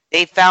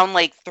 they found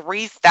like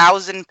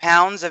 3,000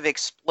 pounds of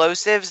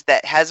explosives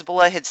that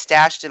Hezbollah had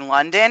stashed in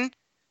London.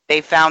 They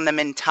found them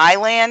in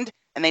Thailand,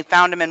 and they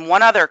found them in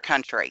one other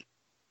country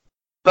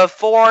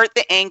before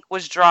the ink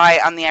was dry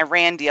on the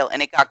Iran deal,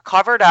 and it got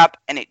covered up,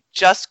 and it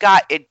just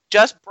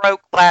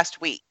broke last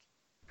week.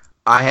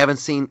 I haven't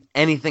seen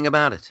anything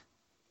about it.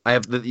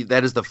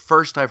 That is the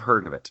first I've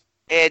heard of it.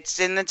 It's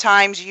in the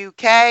Times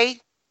UK,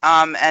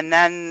 and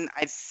then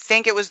I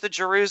think it was the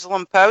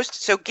Jerusalem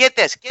Post. So get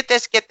this.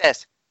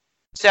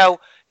 So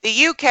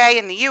the UK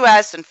and the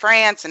US and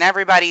France and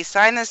everybody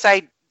signed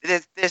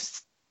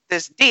this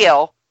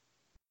deal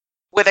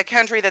with a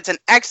country that's an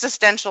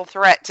existential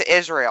threat to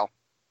Israel,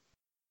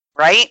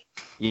 right?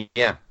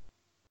 Yeah.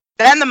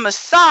 Then the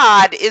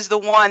Mossad is the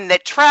one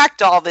that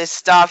tracked all this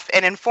stuff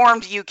and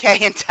informed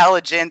UK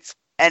intelligence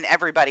and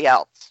everybody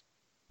else.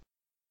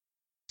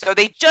 So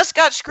they just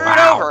got screwed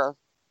over,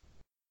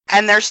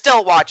 and they're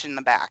still watching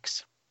the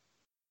backs.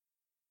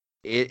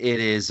 It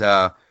is...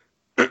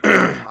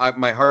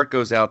 my heart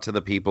goes out to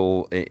the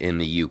people in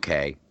the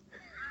UK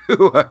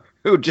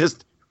who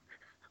just,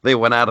 they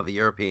went out of the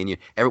European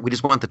Union. We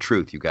just want the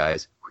truth, you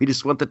guys. We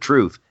just want the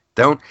truth.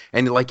 You're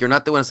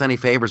not doing us any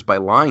favors by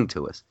lying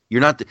to us.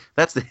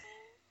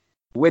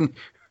 When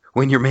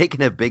you're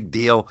making a big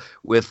deal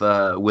with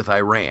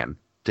Iran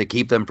to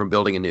keep them from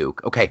building a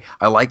nuke. Okay,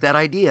 I like that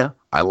idea.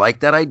 I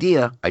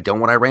don't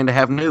want Iran to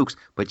have nukes,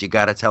 but you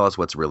got to tell us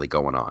what's really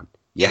going on.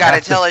 You got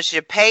to tell us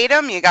you paid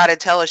them. You got to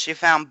tell us you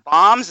found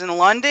bombs in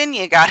London.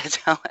 You got to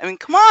tell. I mean,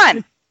 come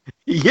on.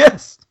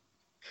 Yes.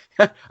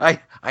 The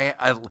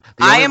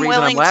only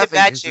reason I'm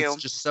laughing is you.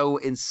 It's just so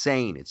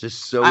insane. It's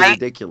just so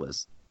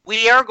ridiculous.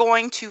 We are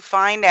going to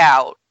find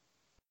out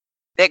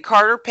that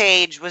Carter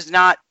Page was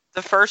not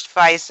the first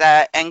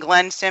FISA, and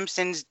Glenn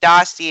Simpson's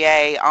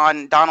dossier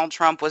on Donald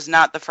Trump was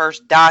not the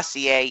first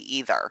dossier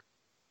either.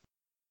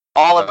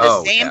 All of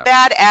the same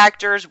bad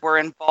actors were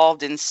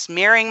involved in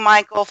smearing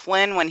Michael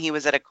Flynn when he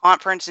was at a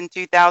conference in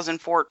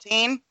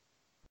 2014.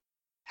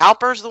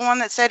 Halper's the one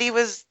that said he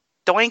was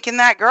doinking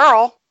that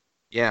girl.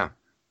 Yeah.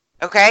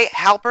 Okay,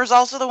 Halper's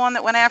also the one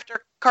that went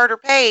after Carter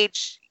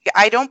Page.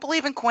 I don't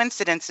believe in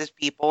coincidences,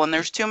 people, and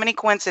there's too many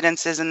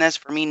coincidences in this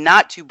for me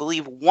not to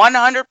believe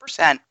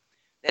 100%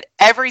 that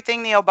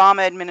everything the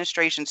Obama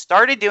administration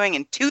started doing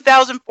in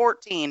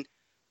 2014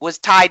 was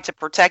tied to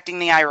protecting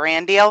the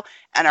Iran deal,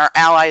 and our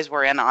allies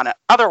were in on it.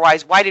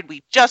 Otherwise, why did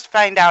we just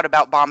find out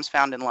about bombs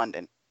found in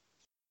London?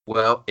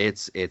 Well,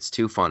 it's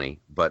too funny,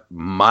 but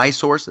my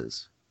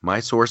sources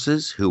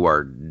who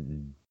are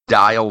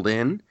dialed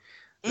in,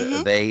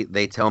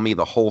 they tell me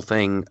the whole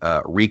thing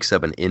reeks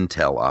of an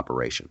intel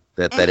operation.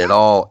 That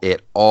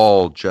it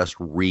all just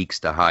reeks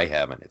to high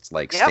heaven. It's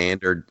like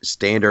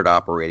standard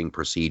operating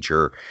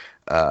procedure.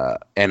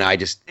 And I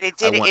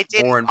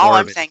want more and more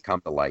of it to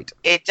come to light.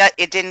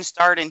 It didn't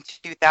start in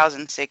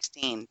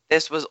 2016.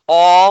 This was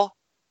all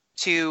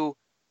to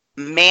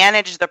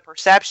manage the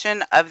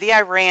perception of the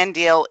Iran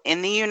deal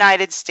in the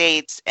United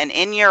States and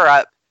in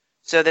Europe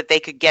so that they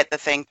could get the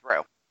thing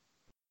through.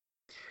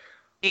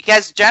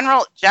 Because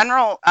General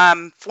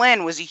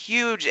Flynn was a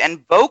huge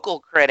and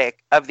vocal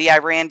critic of the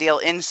Iran deal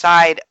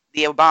inside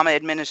the Obama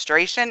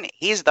administration.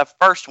 He's the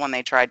first one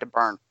they tried to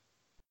burn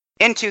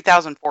in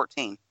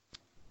 2014.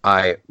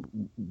 I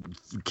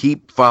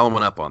keep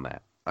following up on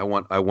that. I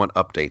want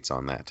updates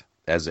on that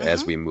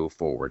as we move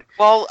forward.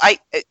 Well,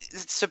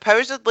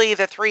 supposedly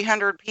the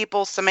 300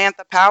 people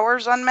Samantha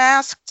Powers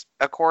unmasked,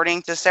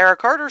 according to Sarah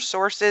Carter's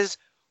sources,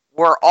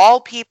 were all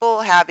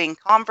people having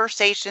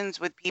conversations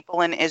with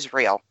people in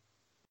Israel.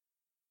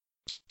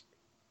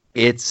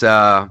 It's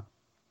very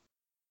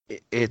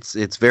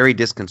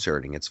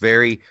disconcerting. It's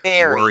very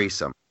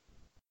worrisome.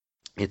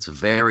 It's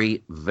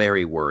very,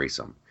 very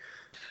worrisome.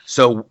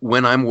 So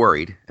when I'm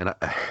worried, and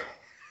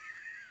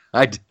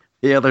I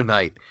the other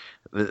night,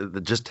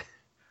 just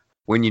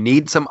when you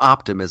need some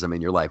optimism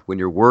in your life, when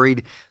you're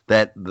worried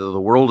that the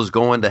world is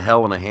going to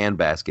hell in a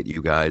handbasket,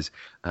 you guys,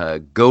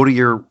 go to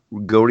your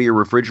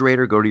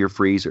refrigerator, go to your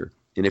freezer,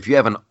 and if you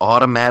have an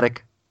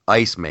automatic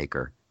ice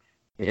maker,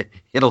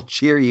 it'll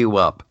cheer you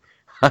up.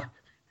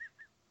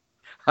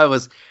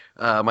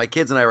 My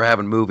kids and I were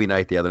having movie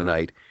night the other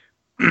night,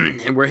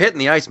 and we're hitting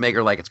the ice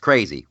maker like it's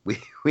crazy.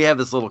 We have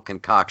this little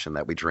concoction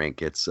that we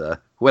drink. It's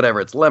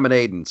whatever. It's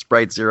lemonade and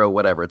Sprite Zero,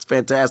 whatever. It's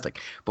fantastic.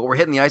 But we're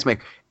hitting the ice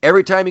maker.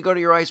 Every time you go to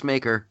your ice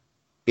maker,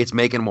 it's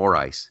making more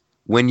ice.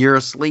 When you're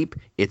asleep,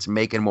 it's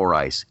making more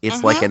ice.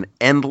 It's like an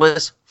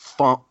endless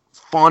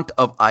font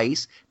of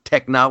ice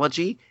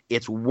technology.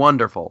 It's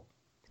wonderful.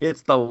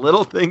 It's the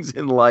little things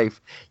in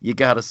life you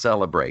got to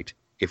celebrate.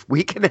 If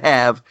we can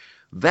have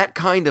that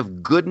kind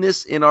of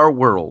goodness in our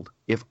world,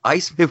 if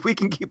we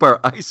can keep our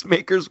ice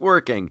makers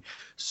working,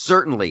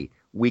 certainly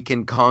we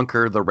can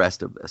conquer the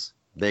rest of this.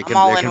 I'm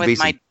all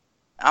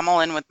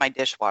in with my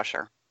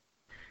dishwasher.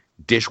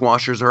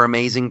 Dishwashers are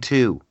amazing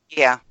too.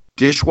 Yeah.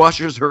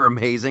 Dishwashers are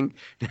amazing.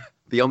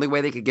 The only way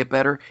they could get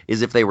better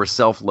is if they were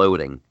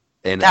self-loading.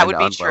 That would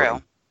be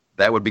true.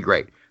 That would be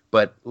great.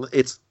 But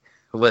it's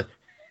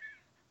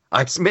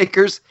ice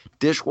makers,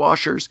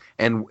 dishwashers,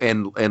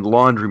 and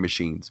laundry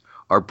machines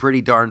are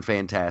pretty darn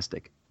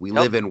fantastic. We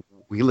live in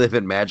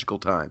magical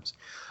times.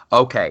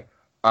 Okay.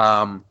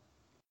 I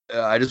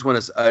just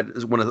want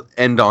to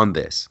end on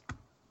this.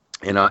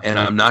 And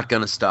I'm not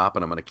going to stop,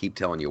 and I'm going to keep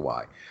telling you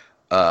why.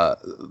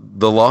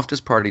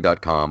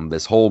 TheLoftusParty.com,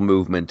 this whole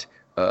movement,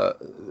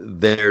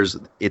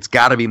 it's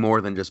got to be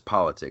more than just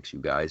politics, you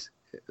guys.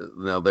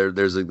 No,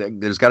 there's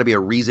got to be a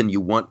reason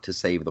you want to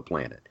save the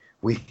planet.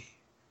 We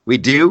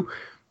do.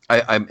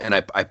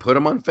 I put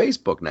them on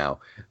Facebook now.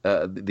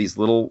 These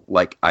little,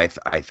 I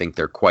think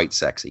they're quite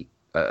sexy.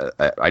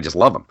 I just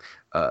love them.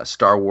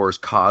 Star Wars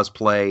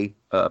cosplay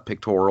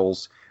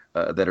pictorials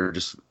that are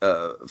just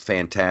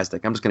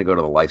fantastic. I'm just going to go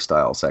to the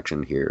lifestyle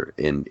section here.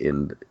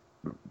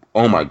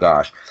 Oh my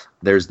gosh,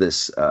 there's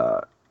this.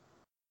 I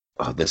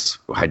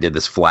did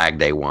this Flag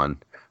Day one,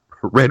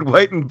 red,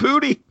 white, and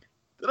booty.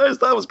 That I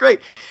just thought was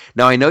great.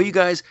 Now I know you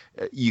guys,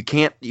 you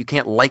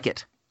can't like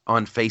it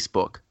on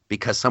Facebook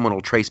because someone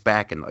will trace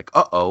back and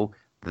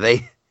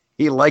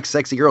he likes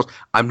sexy girls.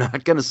 I'm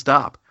not going to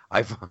stop.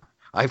 I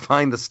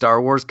find the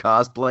Star Wars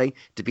cosplay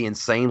to be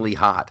insanely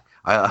hot.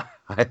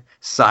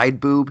 Side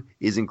boob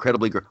is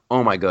incredibly great.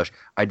 Oh my gosh,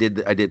 I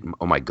did.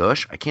 Oh my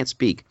gosh, I can't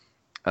speak.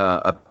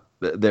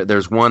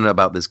 There's one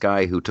about this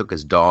guy who took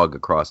his dog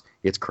across.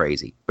 It's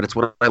crazy, but it's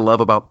what I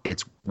love about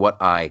the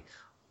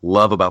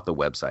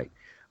website.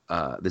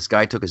 This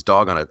guy took his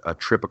dog on a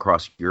trip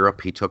across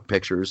Europe. He took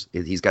pictures.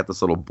 He's got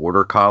this little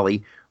border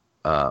collie,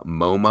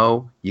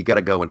 Momo. You got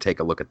to go and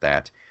take a look at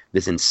that.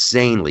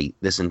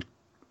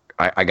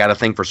 I got a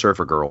thing for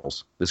surfer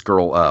girls. This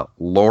girl,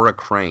 Laura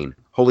Crane.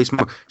 Holy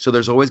smoke. So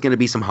there's always going to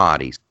be some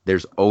hotties.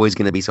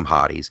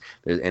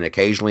 And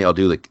occasionally I'll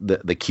do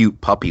the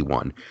cute puppy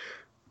one.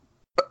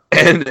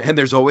 And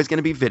there's always going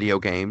to be video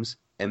games.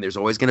 And there's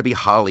always going to be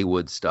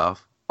Hollywood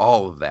stuff.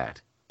 All of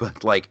that.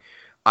 But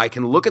I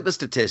can look at the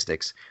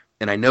statistics.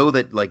 And I know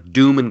that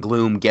doom and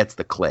gloom gets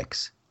the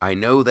clicks. I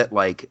know that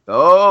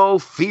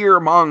fear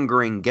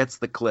mongering gets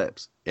the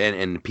clips.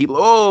 And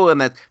people,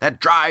 and that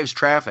drives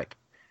traffic.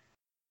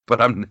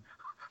 But I'm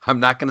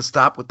not going to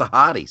stop with the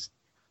hotties.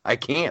 I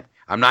can't.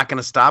 I'm not going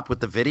to stop with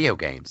the video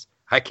games.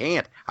 I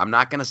can't. I'm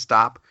not going to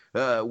stop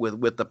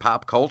with the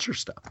pop culture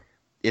stuff.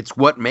 It's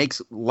what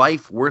makes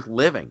life worth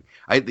living.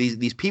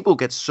 These people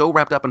get so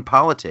wrapped up in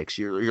politics.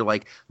 You're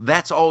like,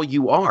 that's all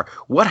you are.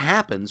 What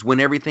happens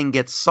when everything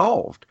gets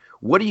solved?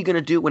 What are you going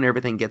to do when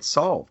everything gets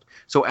solved?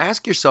 So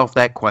ask yourself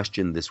that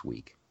question this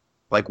week.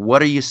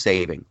 What are you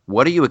saving?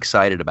 What are you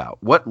excited about?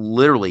 What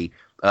literally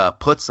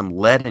puts some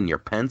lead in your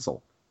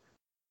pencil?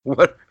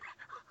 What?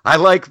 I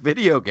like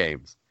video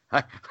games.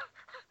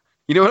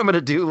 You know what I'm going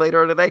to do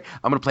later today?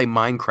 I'm going to play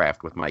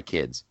Minecraft with my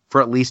kids for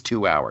at least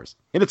 2 hours,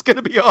 and it's going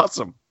to be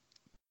awesome.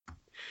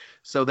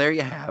 So there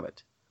you have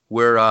it.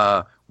 We're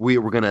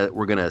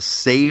gonna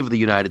save the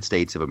United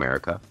States of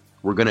America.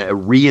 We're gonna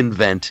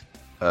reinvent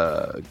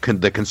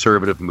the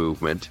conservative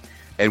movement,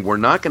 and we're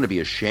not going to be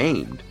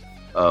ashamed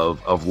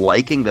of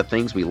liking the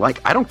things we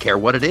like. I don't care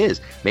what it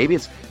is. Maybe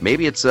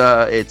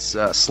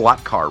it's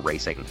slot car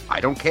racing. I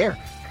don't care.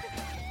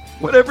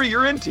 Whatever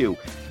you're into,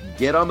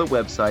 get on the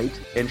website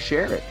and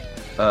share it.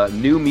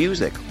 New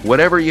music,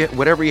 whatever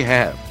you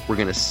have. We're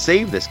going to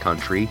save this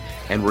country,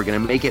 and we're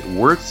going to make it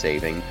worth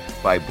saving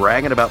by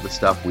bragging about the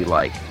stuff we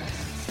like.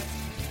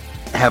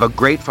 Have a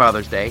great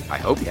Father's Day. I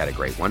hope you had a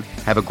great one.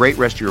 Have a great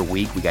rest of your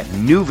week. We got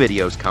new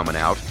videos coming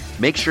out.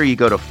 Make sure you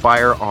go to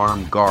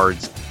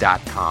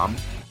firearmguards.com.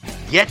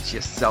 Get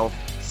yourself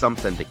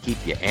something to keep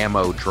your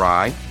ammo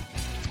dry.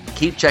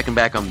 Keep checking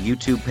back on the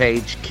YouTube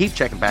page. Keep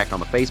checking back on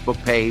the Facebook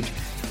page.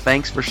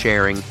 Thanks for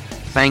sharing.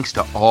 Thanks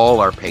to all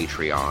our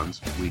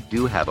Patreons. We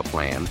do have a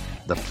plan.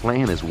 The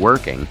plan is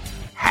working.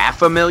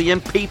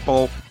 500,000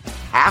 people.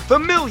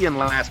 500,000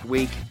 last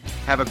week.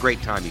 Have a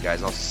great time, you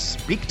guys. I'll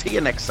speak to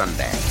you next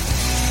Sunday.